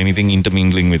about anything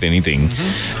intermingling with anything,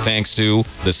 thanks to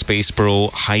the Space Pro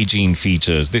hygiene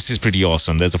features. This is pretty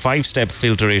awesome. There's a 5-step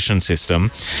filtration system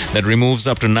that removes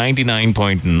up to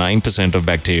 99.9% of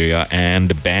bacteria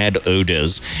and bad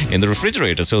odors in the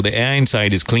refrigerator, so the air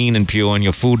inside is clean and pure and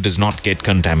your food does not get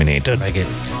contaminated. Like it.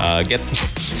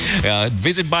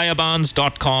 Visit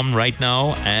buyabans.com right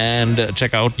now and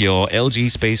check out your LG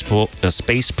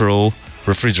Space Pro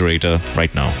refrigerator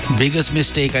right now. Biggest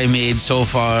mistake I made so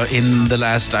far in the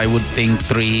last, I would think,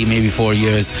 3, maybe 4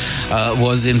 years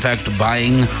was in fact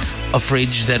buying a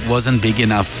fridge that wasn't big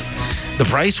enough. The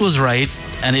price was right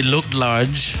and it looked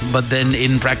large, but then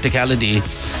in practicality,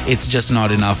 it's just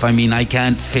not enough. I mean, I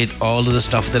can't fit all of the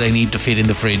stuff that I need to fit in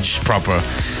the fridge proper.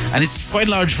 And it's quite a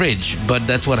large fridge, but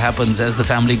that's what happens as the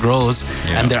family grows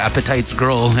and their appetites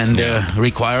grow and their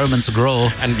requirements grow.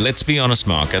 And let's be honest,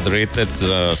 Mark, at the rate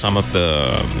that some of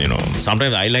the,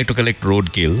 sometimes I like to collect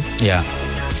roadkill. Yeah.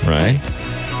 Right?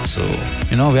 So,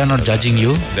 we are not judging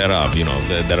you. There are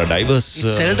diverse...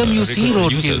 It's seldom you see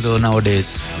roadkill though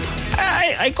nowadays.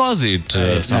 I cause it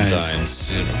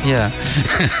sometimes. Nice. Yeah.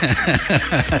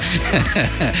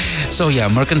 So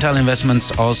Mercantile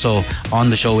Investments also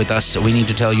on the show with us. We need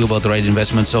to tell you about the right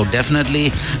investment. So definitely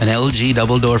an LG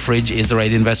double-door fridge is the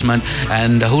right investment.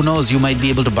 And who knows, you might be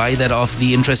able to buy that off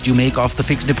the interest you make off the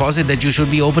fixed deposit that you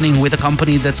should be opening with a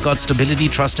company that's got stability,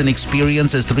 trust, and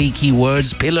experience as 3 key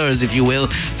words, pillars, if you will.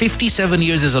 57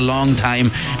 years is a long time,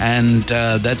 and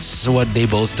that's what they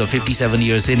boast of. 57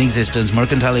 years in existence.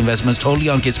 Mercantile Investments, totally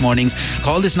on Kiss Mornings.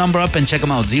 Call this number up and check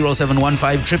them out.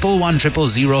 0715 111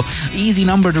 000. Easy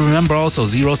number to remember also.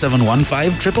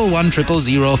 0715 111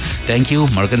 000. Thank you,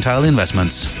 Mercantile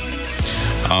Investments.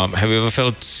 Have you ever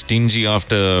felt stingy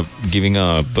after giving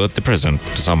a birthday present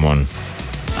to someone?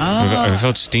 Have you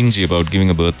felt stingy about giving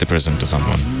a birthday present to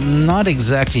someone? Not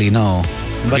exactly, no.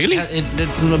 But really?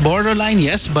 It borderline,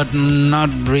 yes, but not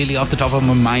really off the top of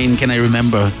my mind can I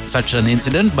remember such an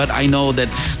incident. But I know that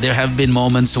there have been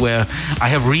moments where I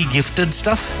have re-gifted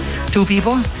stuff to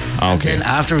people. Okay. And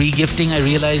after re-gifting, I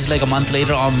realized like a month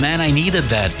later, oh man, I needed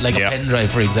that. Like a pen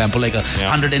drive, for example, like a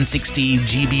 160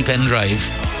 GB pen drive.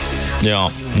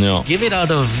 Yeah. Give it out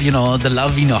of, the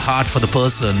love in your heart for the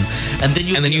person. And then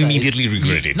you immediately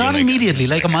regret it. Not immediately,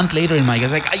 like a month later in my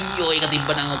case, like,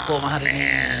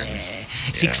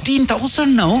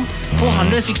 16,000 now?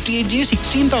 468 Gs,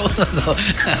 16,000. So,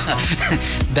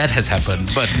 that has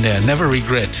happened, but never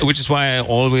regret. Which is why I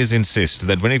always insist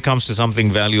that when it comes to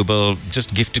something valuable,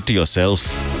 just gift it to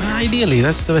yourself. Ideally,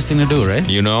 that's the best thing to do, right?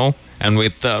 You know? And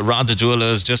with Raja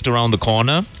Jewelers just around the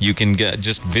corner, you can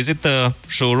just visit the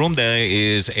showroom. There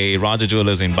is a Raja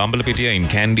Jewelers in Bambalapitiya, in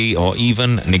Kandy, or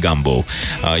even Negombo.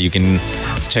 You can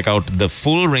check out the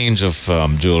full range of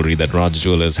jewelry that Raja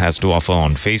Jewelers has to offer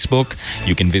on Facebook.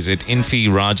 You can visit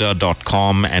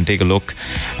infiraja.com and take a look.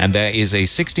 And there is a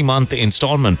 60-month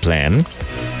installment plan,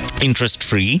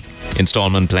 interest-free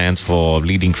installment plans for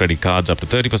leading credit cards, up to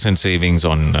 30% savings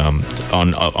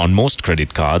on most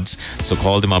credit cards. So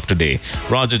call them up today.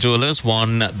 Raja Jewelers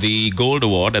won the Gold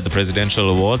Award at the Presidential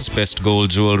Awards, Best Gold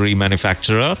Jewelry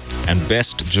Manufacturer and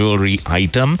Best Jewelry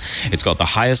Item. It's got the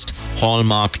highest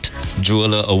hallmarked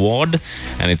jeweler award,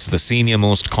 and it's the senior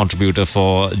most contributor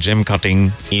for gem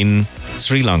cutting in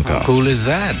Sri Lanka. How cool is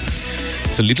that?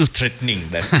 It's a little threatening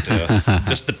that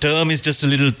just the term is just a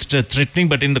little threatening,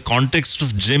 but in the context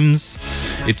of gyms,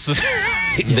 it's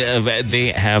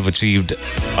they have achieved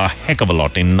a heck of a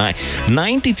lot. In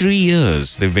 93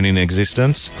 years they've been in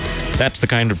existence. That's the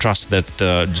kind of trust that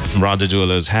Raja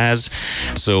Jewelers has.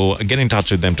 So get in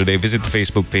touch with them today. Visit the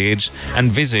Facebook page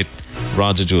and visit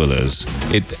Raja Jewelers.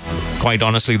 Quite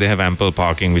honestly, they have ample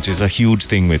parking, which is a huge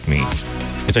thing with me.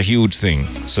 It's a huge thing.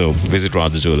 So visit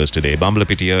Raja Jewelers today.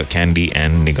 Bambalapitiya, Kandy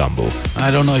and Negombo. I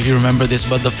don't know if you remember this,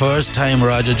 but the first time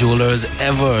Raja Jewelers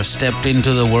ever stepped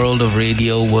into the world of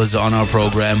radio was on our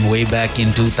program way back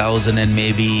in 2000 and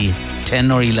maybe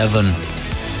 10 or 11.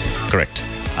 Correct.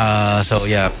 So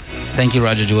yeah. Thank you,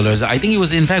 Raja Jewelers. I think it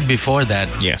was, in fact, before that.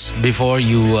 Yes. Before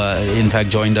you, in fact,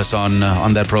 joined us on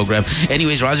that program.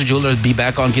 Anyways, Raja Jewelers be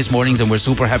back on Kiss Mornings, and we're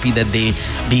super happy that they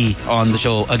be on the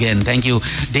show again. Thank you.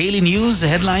 Daily news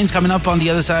headlines coming up on the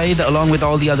other side, along with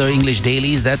all the other English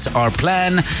dailies. That's our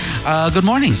plan. Good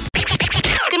morning.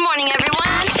 Good morning,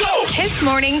 everyone. Kiss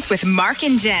Mornings with Mark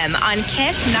and Jem on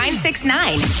Kiss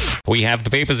 969. We have the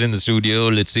papers in the studio.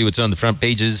 Let's see what's on the front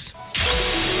pages.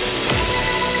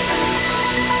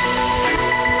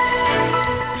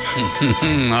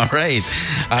 All right.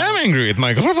 I'm angry with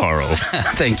Michael Farrow.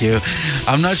 Thank you.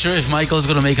 I'm not sure if Michael's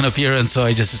going to make an appearance, so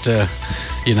I just, yeah.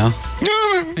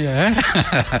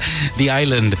 The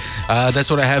Island. That's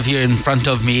what I have here in front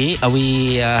of me.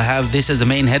 We have this as the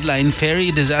main headline. Ferry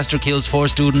disaster kills 4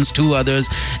 students, 2 others.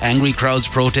 Angry crowds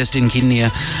protest in Kenya.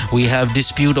 We have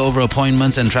dispute over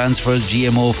appointments and transfers.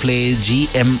 GMOA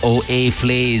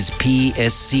Flays.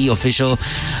 PSC official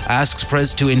asks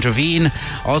press to intervene.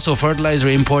 Also, fertilizer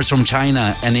imports from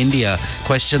China and India.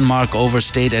 Question mark over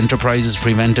state enterprises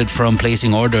prevented from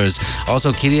placing orders.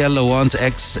 Also, Kiria Lawan's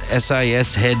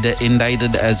ex-SIS head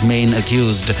indicted as main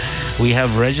accused. We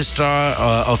have registrar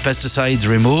of pesticides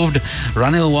removed.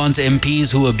 Ranil wants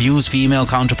MPs who abuse female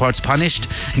counterparts punished.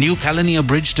 New Kalania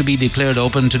Bridge to be declared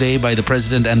open today by the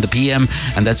President and the PM.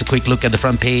 And that's a quick look at the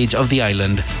front page of the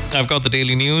Island. I've got the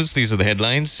daily news. These are the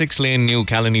headlines. 6-lane New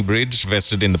Kalani Bridge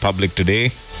vested in the public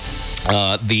today.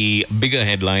 The bigger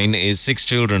headline is 6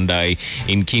 children die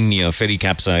in Kenya, ferry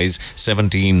capsize,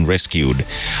 17 rescued.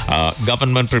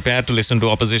 Government prepared to listen to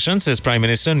opposition, says Prime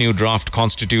Minister. New draft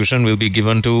constitution will be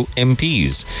given to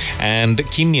MPs. And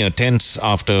Kenya tense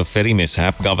after ferry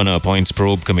mishap. Governor appoints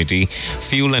probe committee.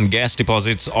 Fuel and gas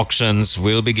deposits auctions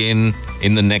will begin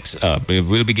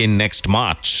next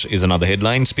March, is another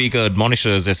headline. Speaker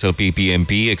admonishes SLP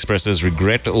PMP, expresses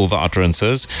regret over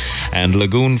utterances. And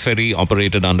Lagoon Ferry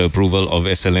operated under approval of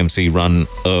SLMC run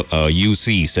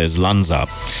UC, says Lanza.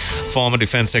 Former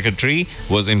Defense Secretary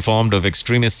was informed of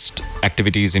extremist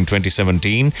activities in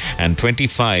 2017, and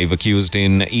 25 accused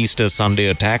in Easter Sunday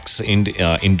attacks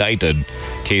indicted.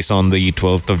 Case on the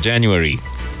 12th of January.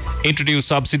 Introduce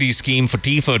subsidy scheme for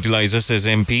tea fertilizer, says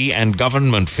MP, and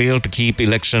government failed to keep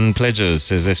election pledges,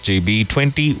 says SJB.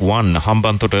 21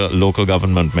 Hambantota local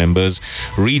government members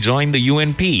rejoin the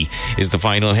UNP, is the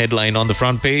final headline on the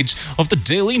front page of the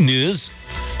Daily News.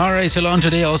 All right, so on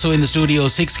today, also in the studio,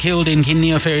 6 killed in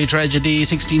Kenya ferry tragedy,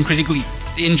 16 critically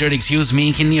injured,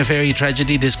 Kenya ferry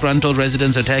tragedy, disgruntled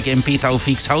residents attack MP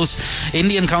Taufik's house.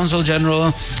 Indian Consul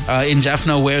General in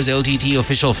Jaffna wears LTT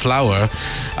official flower.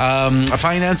 A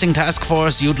financing task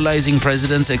force utilizing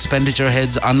president's expenditure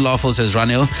heads unlawful, says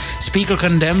Ranil. Speaker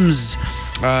condemns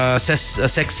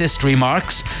sexist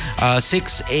remarks.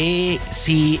 6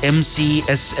 ACMC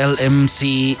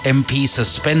SLMC MP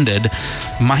suspended.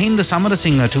 Mahinda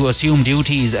Samarasinghe to assume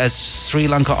duties as Sri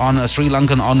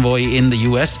Lankan envoy in the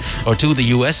US, or to the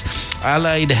US.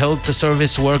 Allied Health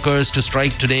Service workers to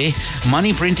strike today.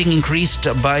 Money printing increased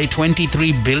by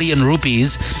 23 billion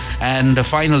rupees. And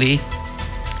finally,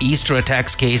 Easter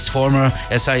attacks case. Former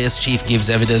SIS chief gives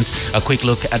evidence. A quick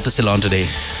look at the Ceylon today.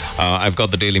 I've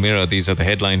got the Daily Mirror. These are the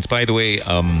headlines. By the way,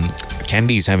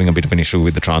 Candy is having a bit of an issue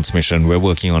with the transmission. We're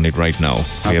working on it right now.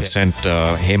 We have sent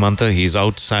Hemantha. He's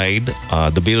outside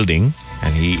the building,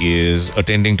 and he is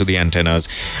attending to the antennas.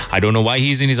 I don't know why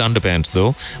he's in his underpants,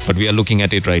 though, but we are looking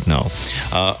at it right now.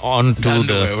 On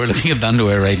to We're looking at the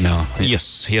underwear right now.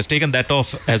 Yes, he has taken that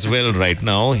off as well right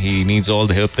now. He needs all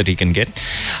the help that he can get.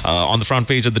 On the front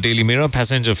page of the Daily Mirror,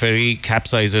 passenger ferry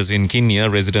capsizes in Kenya.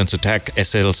 Residents attack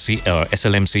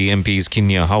SLMC MP's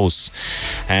Kenya house.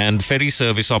 And ferry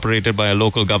service operated by a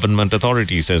local government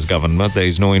authority, says government. There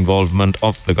is no involvement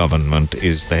of the government,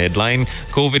 is the headline.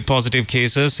 COVID positive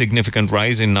cases, significant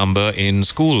rise in number in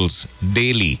schools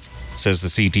daily, says the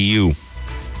CTU.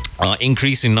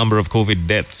 Increase in number of COVID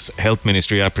deaths. Health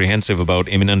Ministry apprehensive about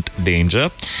imminent danger.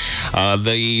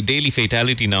 The daily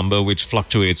fatality number, which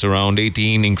fluctuates around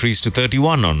 18, increased to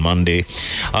 31 on Monday.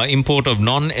 Import of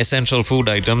non-essential food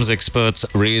items. Experts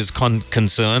raise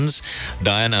concerns.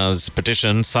 Diana's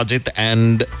petition, Sajit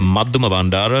and Madhuma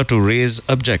Bandara to raise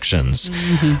objections.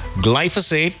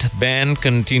 Glyphosate ban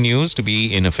continues to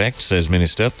be in effect, says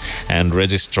Minister. And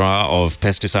Registrar of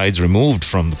Pesticides removed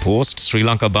from the post. Sri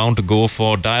Lanka bound to go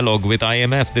for dialogue with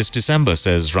IMF this December,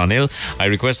 says Ranil. I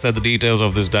request that the details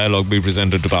of this dialogue be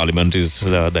presented to Parliament, is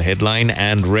the headline.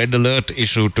 And red alert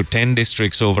issued to 10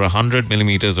 districts, over 100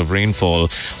 millimeters of rainfall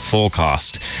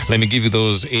forecast. Let me give you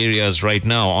those areas right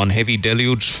now. On heavy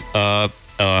deluge, a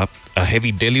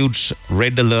heavy deluge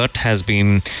red alert has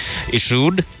been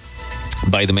issued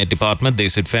by the Met Department. They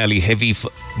said fairly heavy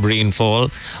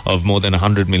rainfall of more than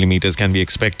 100 millimeters can be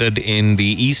expected in the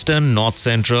eastern, north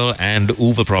central and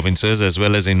Uva provinces, as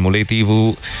well as in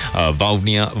Mullaitivu,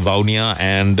 Vaunia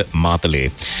and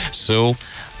Matale. So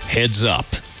heads up.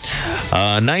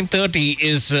 9:30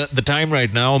 is the time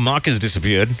right now. Mark has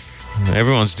disappeared.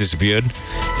 Everyone's disappeared.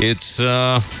 It's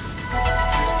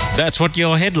that's what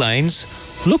your headlines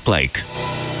look like.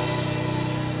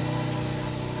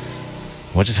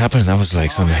 What just happened? That was like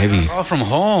some heavy... Call from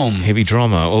home. Heavy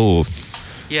drama. Oh.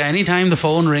 Yeah, anytime the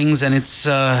phone rings and it's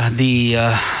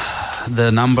the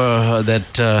number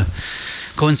that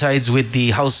coincides with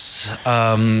the house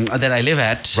that I live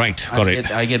at. Right, got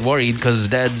it. I get worried because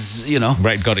Dad's,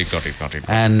 Right, got it.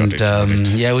 And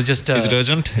yeah, it was just... Is it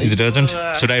urgent?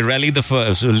 Should I rally the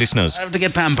listeners? I have to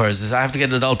get Pampers. I have to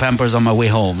get adult Pampers on my way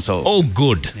home. So. Oh,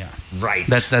 good. Yeah. Right.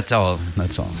 That's all.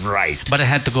 Right. But I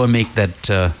had to go and make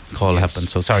that call happen.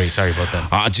 So sorry about that.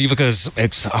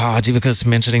 Jivaka's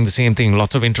mentioning the same thing.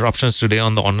 Lots of interruptions today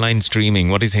on the online streaming.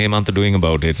 What is Hemantha doing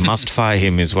about it? Must fire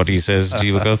him is what he says,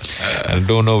 Jivaka.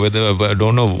 Don't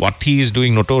know what he is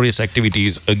doing. Notorious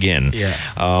activities again. Yeah.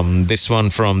 This one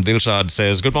from Dilshad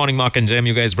says, good morning, Mark and Jem.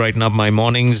 You guys brighten up my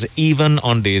mornings even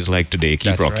on days like today.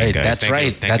 Keep rocking, guys. That's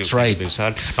right. That's right.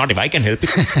 Dilshad. Not if I can help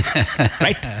it.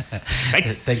 Right.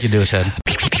 Thank you, Dilshad.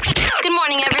 Good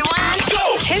morning, everyone.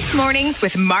 Kiss Mornings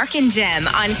with Mark and Jem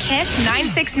on Kiss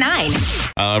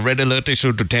 96.9. Red alert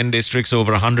issued to 10 districts,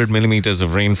 over 100 millimeters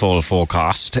of rainfall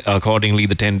forecast. Accordingly,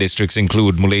 the 10 districts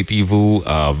include Mullaitivu,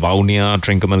 Vaunia,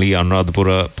 Trincomalee,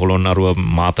 Anuradhapura, Polonnaruwa,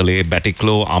 Matale,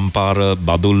 Batiklo, Ampara,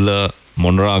 Badulla,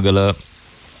 Monragala.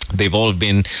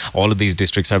 All of these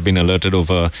districts have been alerted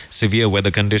over severe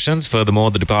weather conditions. Furthermore,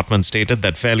 the department stated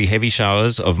that fairly heavy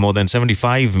showers of more than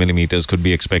 75 millimeters could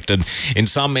be expected in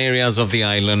some areas of the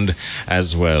island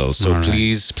as well. So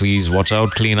please watch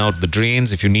out, clean out the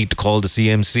drains. If you need to call the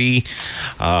CMC,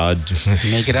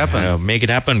 make it happen. Make it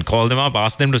happen. Call them up,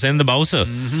 ask them to send the Bowser.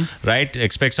 Right?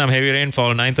 Expect some heavy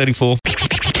rainfall, 9:34.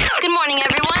 Good morning,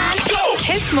 everyone.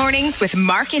 Kiss Mornings with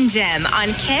Mark and Jem on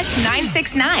Kiss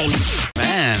 96.9.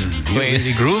 Man, you're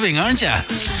really grooving, aren't you?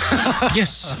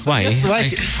 Yes. Why? Yes,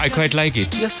 why? I quite like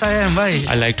it. Yes, I am. Why?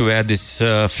 I like to wear this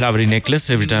flowery necklace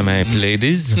every time I play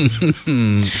this.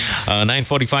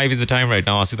 9:45 is the time right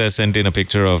now. Asita sent in a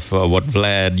picture of what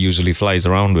Vlad usually flies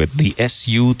around with. The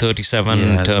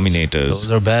Su-37 Terminators. Those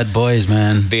are bad boys,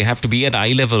 man. They have to be at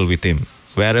eye level with him,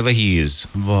 wherever he is.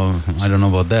 Well, I don't know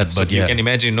about that, but you can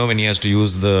imagine, when he has to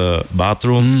use the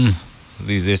bathroom,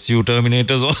 these Su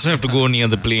Terminators also have to go near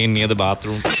the plane, near the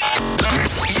bathroom.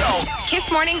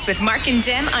 Kiss Mornings with Mark and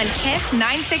Jem on Kiss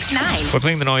 96.9. We're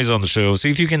playing the noise on the show.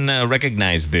 See if you can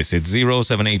recognize this. It's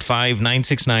 0785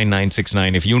 969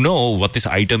 969 if you know what this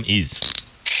item is.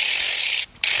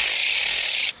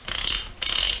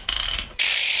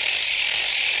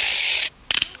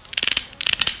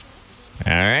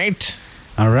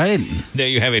 All right. There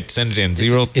you have it. Send it in. It's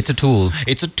a tool.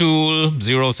 It's a tool.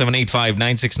 0785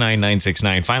 969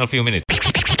 969. Final few minutes.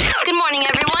 Good morning,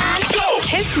 everyone.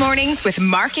 Kiss Mornings with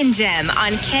Mark and Jem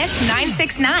on Kiss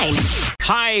 969.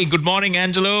 Hi, good morning,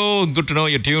 Angelo. Good to know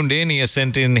you're tuned in. He has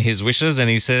sent in his wishes and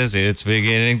he says it's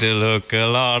beginning to look a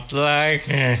lot like...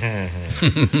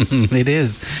 It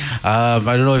is. I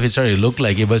don't know if it's starting to look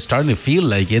like it, but it's starting to feel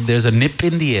like it. There's a nip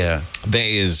in the air. There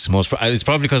is. It's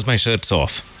probably because my shirt's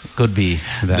off. Could be.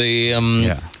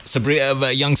 Young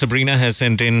Sabrina has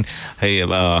sent in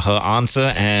her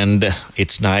answer, and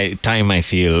it's time, I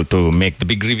feel, to make the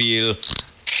big reveal.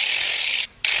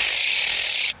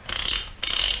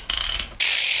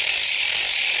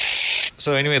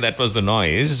 So anyway, that was the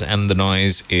noise, and the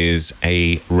noise is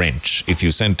a wrench. If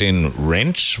you sent in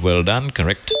wrench, well done,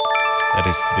 correct. That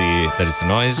is the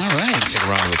noise. All right. Take a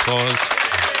round of applause.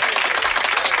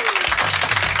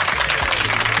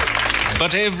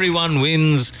 But everyone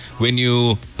wins when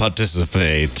you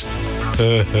participate.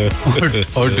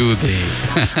 or do they?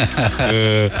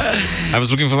 I was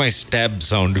looking for my stab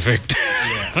sound effect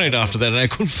right after that, and I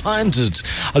couldn't find it.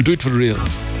 I'll do it for real.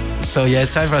 So yeah,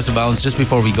 it's time for us to bounce. Just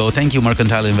before we go, thank you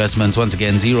Mercantile Investments. Once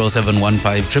again,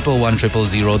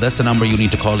 0715-111-000. That's the number you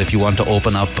need to call if you want to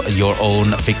open up your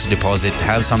own fixed deposit.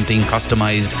 Have something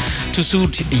customized to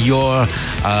suit your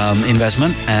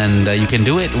investment, and you can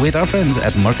do it with our friends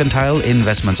at Mercantile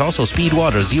Investments. Also,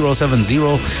 Speedwater,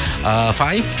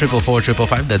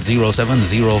 0705-444-555. That's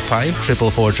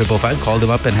 0705-444-555. Call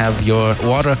them up and have your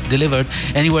water delivered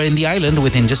anywhere in the island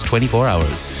within just 24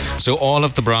 hours. So all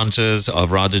of the branches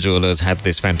of Raja Jewelers have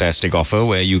this fantastic offer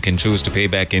where you can choose to pay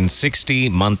back in 60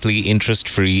 monthly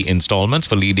interest-free installments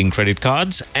for leading credit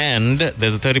cards, and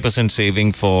there's a 30%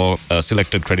 saving for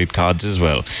selected credit cards as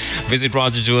well. Visit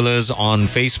Raja Jewelers on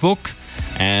Facebook,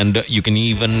 and you can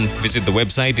even visit the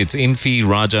website. It's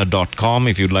infiraja.com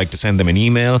if you'd like to send them an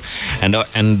email. And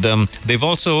they've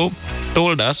also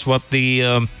told us what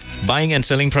the buying and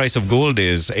selling price of gold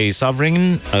is. A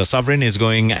sovereign is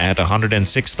going at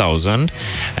 106,000,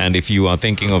 and if you are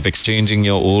thinking of exchanging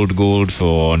your old gold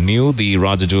for new, the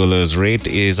Raja Jewelers rate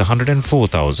is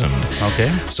 104,000. Okay.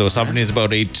 So sovereign is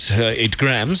about 8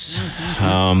 grams.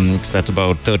 So that's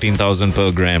about 13,000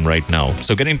 per gram right now.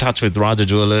 So get in touch with Raja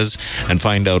Jewelers and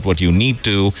find out what you need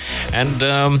to. And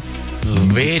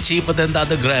way cheaper than the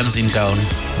other grams in town.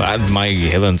 My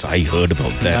heavens, I heard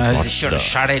about that.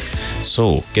 Shut it.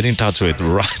 So get in touch with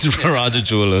Raja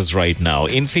Jewelers right now.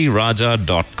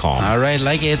 infiraja.com. All right,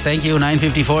 like it. Thank you.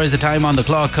 9:54 is the time on the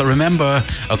clock. Remember,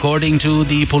 according to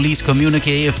the police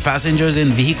communique, if passengers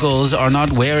in vehicles are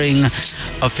not wearing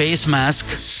a face mask,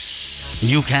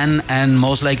 you can and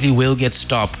most likely will get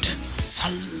stopped. It's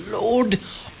a load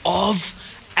of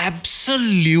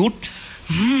absolute...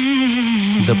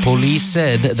 The police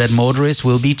said that motorists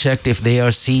will be checked if they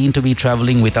are seen to be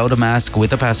traveling without a mask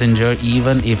with a passenger,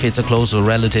 even if it's a close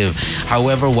relative.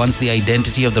 However, once the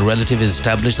identity of the relative is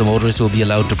established, the motorists will be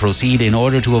allowed to proceed. In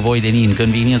order to avoid any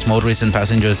inconvenience, motorists and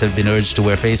passengers have been urged to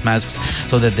wear face masks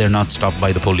so that they're not stopped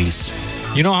by the police.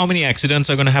 You know how many accidents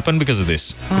are going to happen because of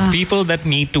this? The people that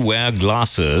need to wear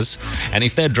glasses, and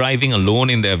if they're driving alone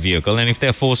in their vehicle, and if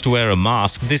they're forced to wear a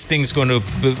mask, this thing's going to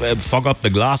fog up the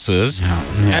glasses,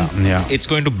 and it's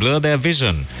going to blur their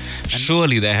vision.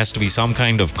 Surely there has to be some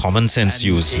kind of common sense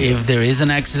used here. If there is an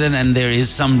accident and there is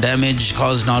some damage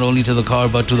caused not only to the car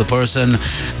but to the person,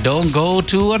 don't go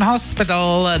to an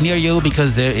hospital near you,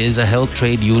 because there is a health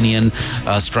trade union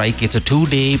strike. It's a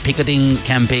 2-day picketing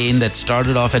campaign that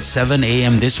started off at 7 a.m.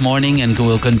 this morning and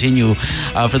will continue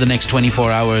for the next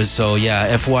 24 hours. So yeah,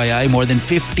 FYI, more than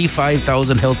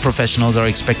 55,000 health professionals are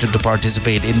expected to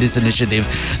participate in this initiative.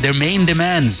 Their main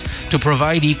demands: to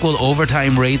provide equal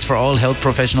overtime rates for all health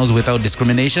professionals without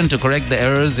discrimination, to correct the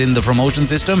errors in the promotion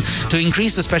system, to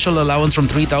increase the special allowance from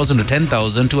 3,000 to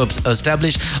 10,000, to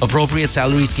establish appropriate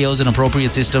salary scales and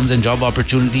appropriate systems and job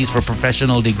opportunities for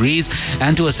professional degrees,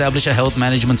 and to establish a health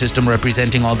management system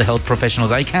representing all the health professionals.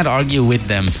 I can't argue with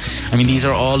them. I mean, these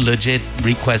are all legit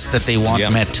requests that they want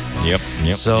met. Yep.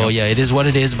 So yeah, it is what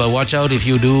it is. But watch out if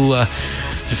you do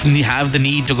have the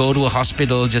need to go to a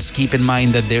hospital. Just keep in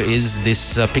mind that there is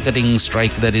this picketing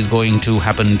strike that is going to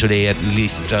happen today. At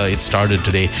least it started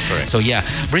today. Correct. So yeah,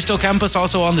 Bristow campus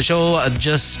also on the show.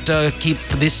 Just keep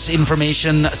this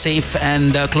information safe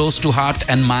and close to heart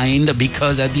and mind,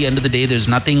 because at the end of the day, there's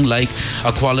nothing like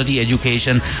a quality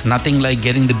education, nothing like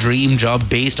getting the dream job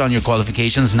based on your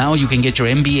qualifications. Now you can get your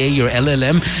MBA, your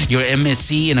LLM, your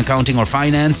MSc in accounting or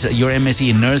finance, your MSc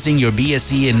in nursing, your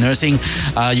BSc in nursing.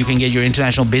 You can get your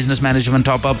international International Business Management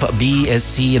top-up,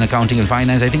 BSc in Accounting and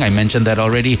Finance. I think I mentioned that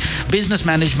already. Business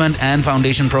Management and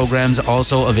Foundation programs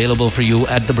also available for you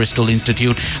at the Bristol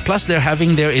Institute. Plus, they're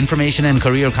having their Information and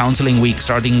Career Counseling Week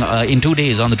starting in 2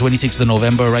 days on the 26th of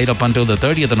November right up until the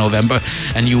 30th of November,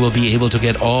 and you will be able to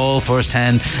get all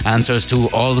first-hand answers to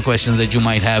all the questions that you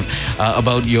might have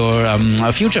about your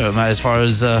future as far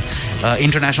as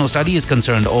international study is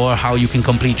concerned, or how you can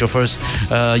complete your first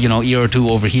year or two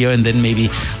over here, and then maybe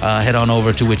head on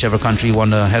over to whichever country you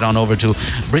want to head on over to.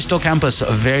 Bristol campus,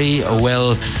 very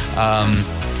well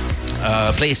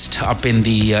placed up in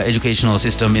the educational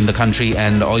system in the country,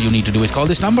 and all you need to do is call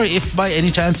this number if by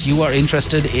any chance you are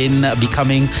interested in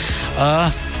becoming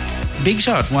a big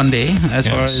shot one day as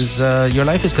far as your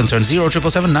life is concerned.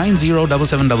 0777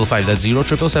 907755. That's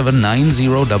 0777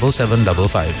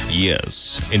 907755.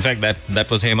 Yes. In fact, that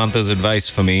was Hemantha's advice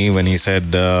for me when he said,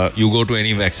 you go to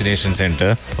any vaccination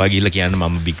center, I'm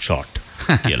a big shot.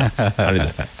 They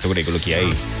will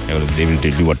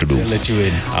tell you what to do. They'll let you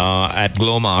in. At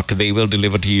Glowmark, they will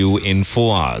deliver to you in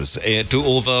 4 hours to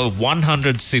over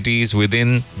 100 cities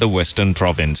within the Western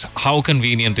Province. How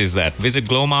convenient is that? Visit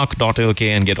glowmark.lk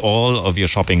and get all of your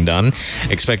shopping done.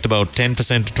 Expect about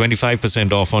 10% to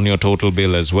 25% off on your total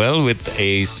bill as well, with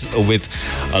a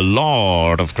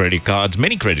lot of credit cards,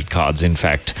 many credit cards in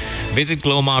fact. Visit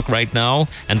Glowmark right now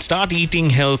and start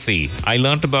eating healthy. I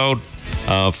learnt about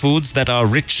foods that are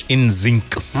rich in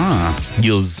zinc.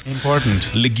 Yes. Important.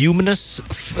 Leguminous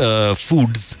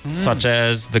foods such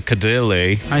as the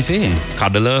kadele. I see.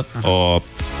 Kadala or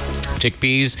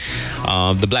chickpeas,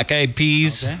 the black-eyed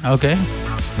peas, Okay.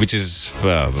 which is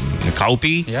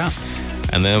cowpea. Yeah.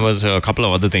 And there was a couple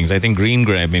of other things. I think green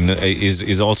gram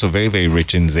is also very, very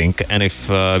rich in zinc. And if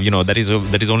that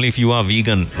is only if you are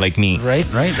vegan like me. Right.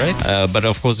 But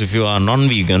of course, if you are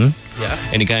non-vegan,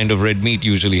 any kind of red meat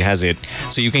usually has it.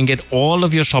 So you can get all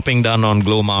of your shopping done on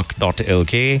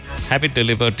glowmark.lk. Have it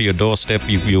delivered to your doorstep.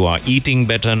 You are eating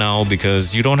better now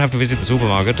because you don't have to visit the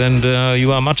supermarket, and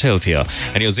you are much healthier.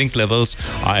 And your zinc levels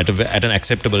are at an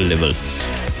acceptable level.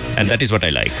 And that is what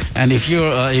I like. And if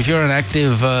you're an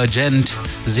active gent,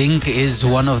 zinc is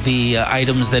one of the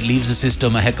items that leaves the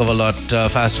system a heck of a lot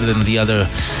faster than the other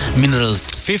minerals.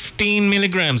 15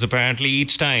 milligrams apparently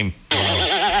each time.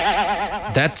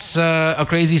 That's a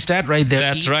crazy stat right there.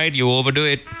 That's right. You overdo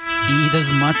it. Eat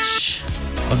as much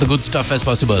of the good stuff as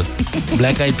possible.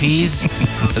 Black-eyed peas,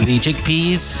 the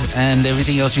chickpeas, and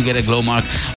everything else you get at Glowmark.